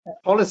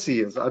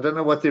policy is. I don't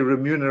know what their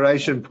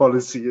remuneration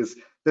policy is.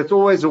 That's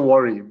always a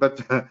worry. But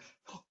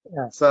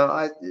yeah.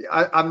 So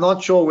I'm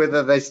not sure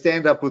whether they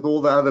stand up with all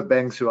the other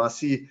banks who I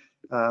see.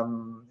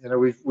 You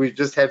know, we've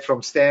just had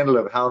from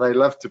Stanley how they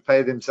love to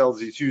pay themselves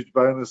these huge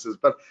bonuses,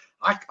 but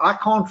I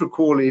can't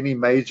recall any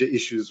major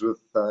issues with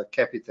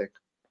Capitec.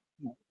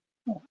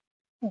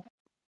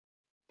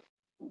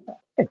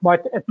 It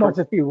might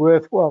just be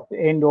worthwhile to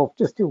end off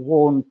just to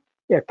warn.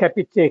 Yeah,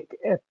 Capitec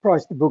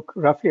priced the book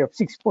roughly of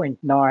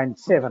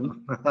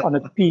 6.97 on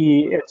a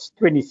PE. It's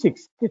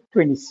 26 to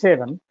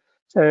 27.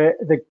 So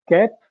the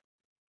gap,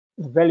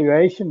 the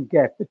valuation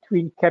gap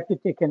between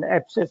Capitec and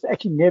Absa has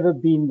actually never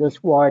been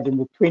this wide in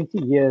the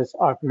 20 years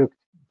I've looked.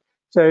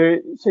 So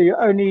you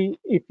only,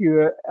 if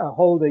you're a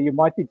holder, you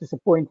might be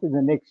disappointed in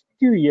the next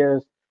 2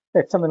 years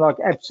that something like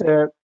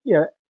Absa, you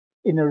know,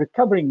 in a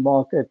recovering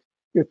market,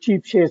 your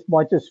cheap shares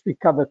might just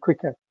recover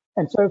quicker.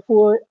 And so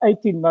for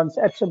 18 months,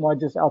 Absa might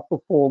just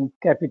outperform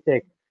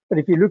Capitec. But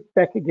if you look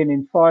back again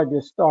in 5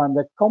 years' time,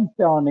 that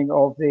compounding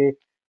of the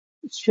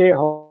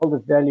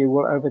shareholder value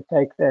will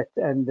overtake that.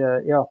 And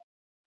yeah.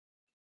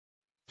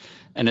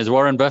 And as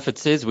Warren Buffett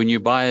says, when you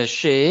buy a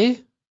share,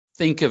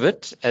 think of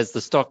it as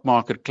the stock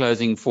market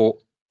closing for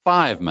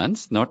 5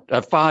 months, not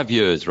 5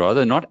 years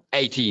rather, not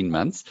 18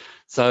 months.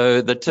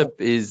 So the tip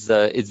is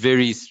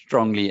very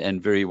strongly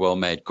and very well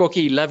made.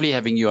 Kokkie, lovely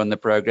having you on the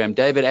program.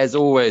 David, as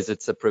always,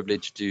 it's a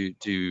privilege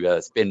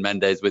to spend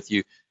Mondays with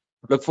you.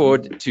 Look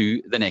forward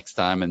to the next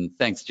time. And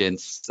thanks,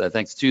 gents.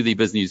 Thanks to the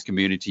BizNews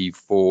community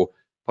for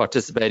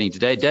participating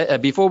today.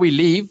 Before we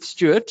leave,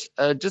 Stuart,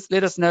 just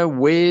let us know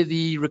where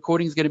the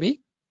recording is going to be.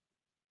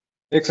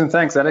 Excellent,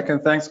 thanks Alec,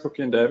 and thanks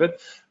Kokkie and David.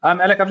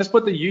 Alec, I've just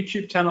put the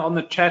YouTube channel on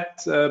the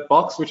chat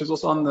box, which is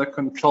also on the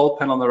control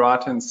panel on the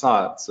right hand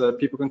side. So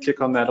people can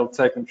click on that, it'll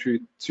take them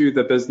through to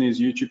the BizNews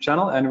YouTube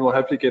channel, and we'll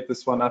hopefully get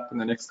this one up in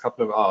the next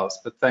couple of hours.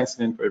 But thanks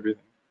again for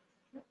everything.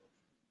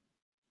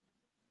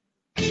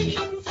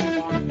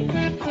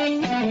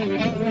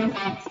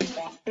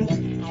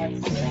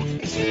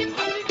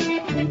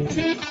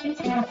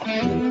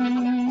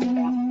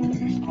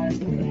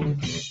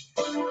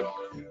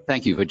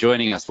 Thank you for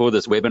joining us for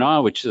this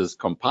webinar, which is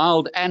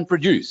compiled and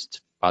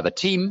produced by the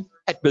team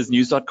at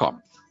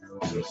biznews.com.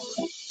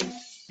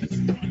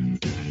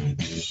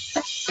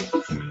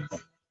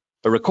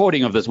 A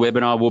recording of this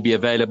webinar will be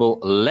available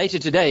later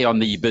today on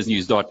the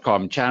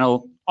biznews.com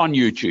channel on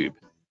YouTube.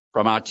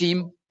 From our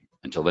team,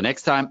 until the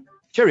next time,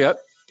 cheerio.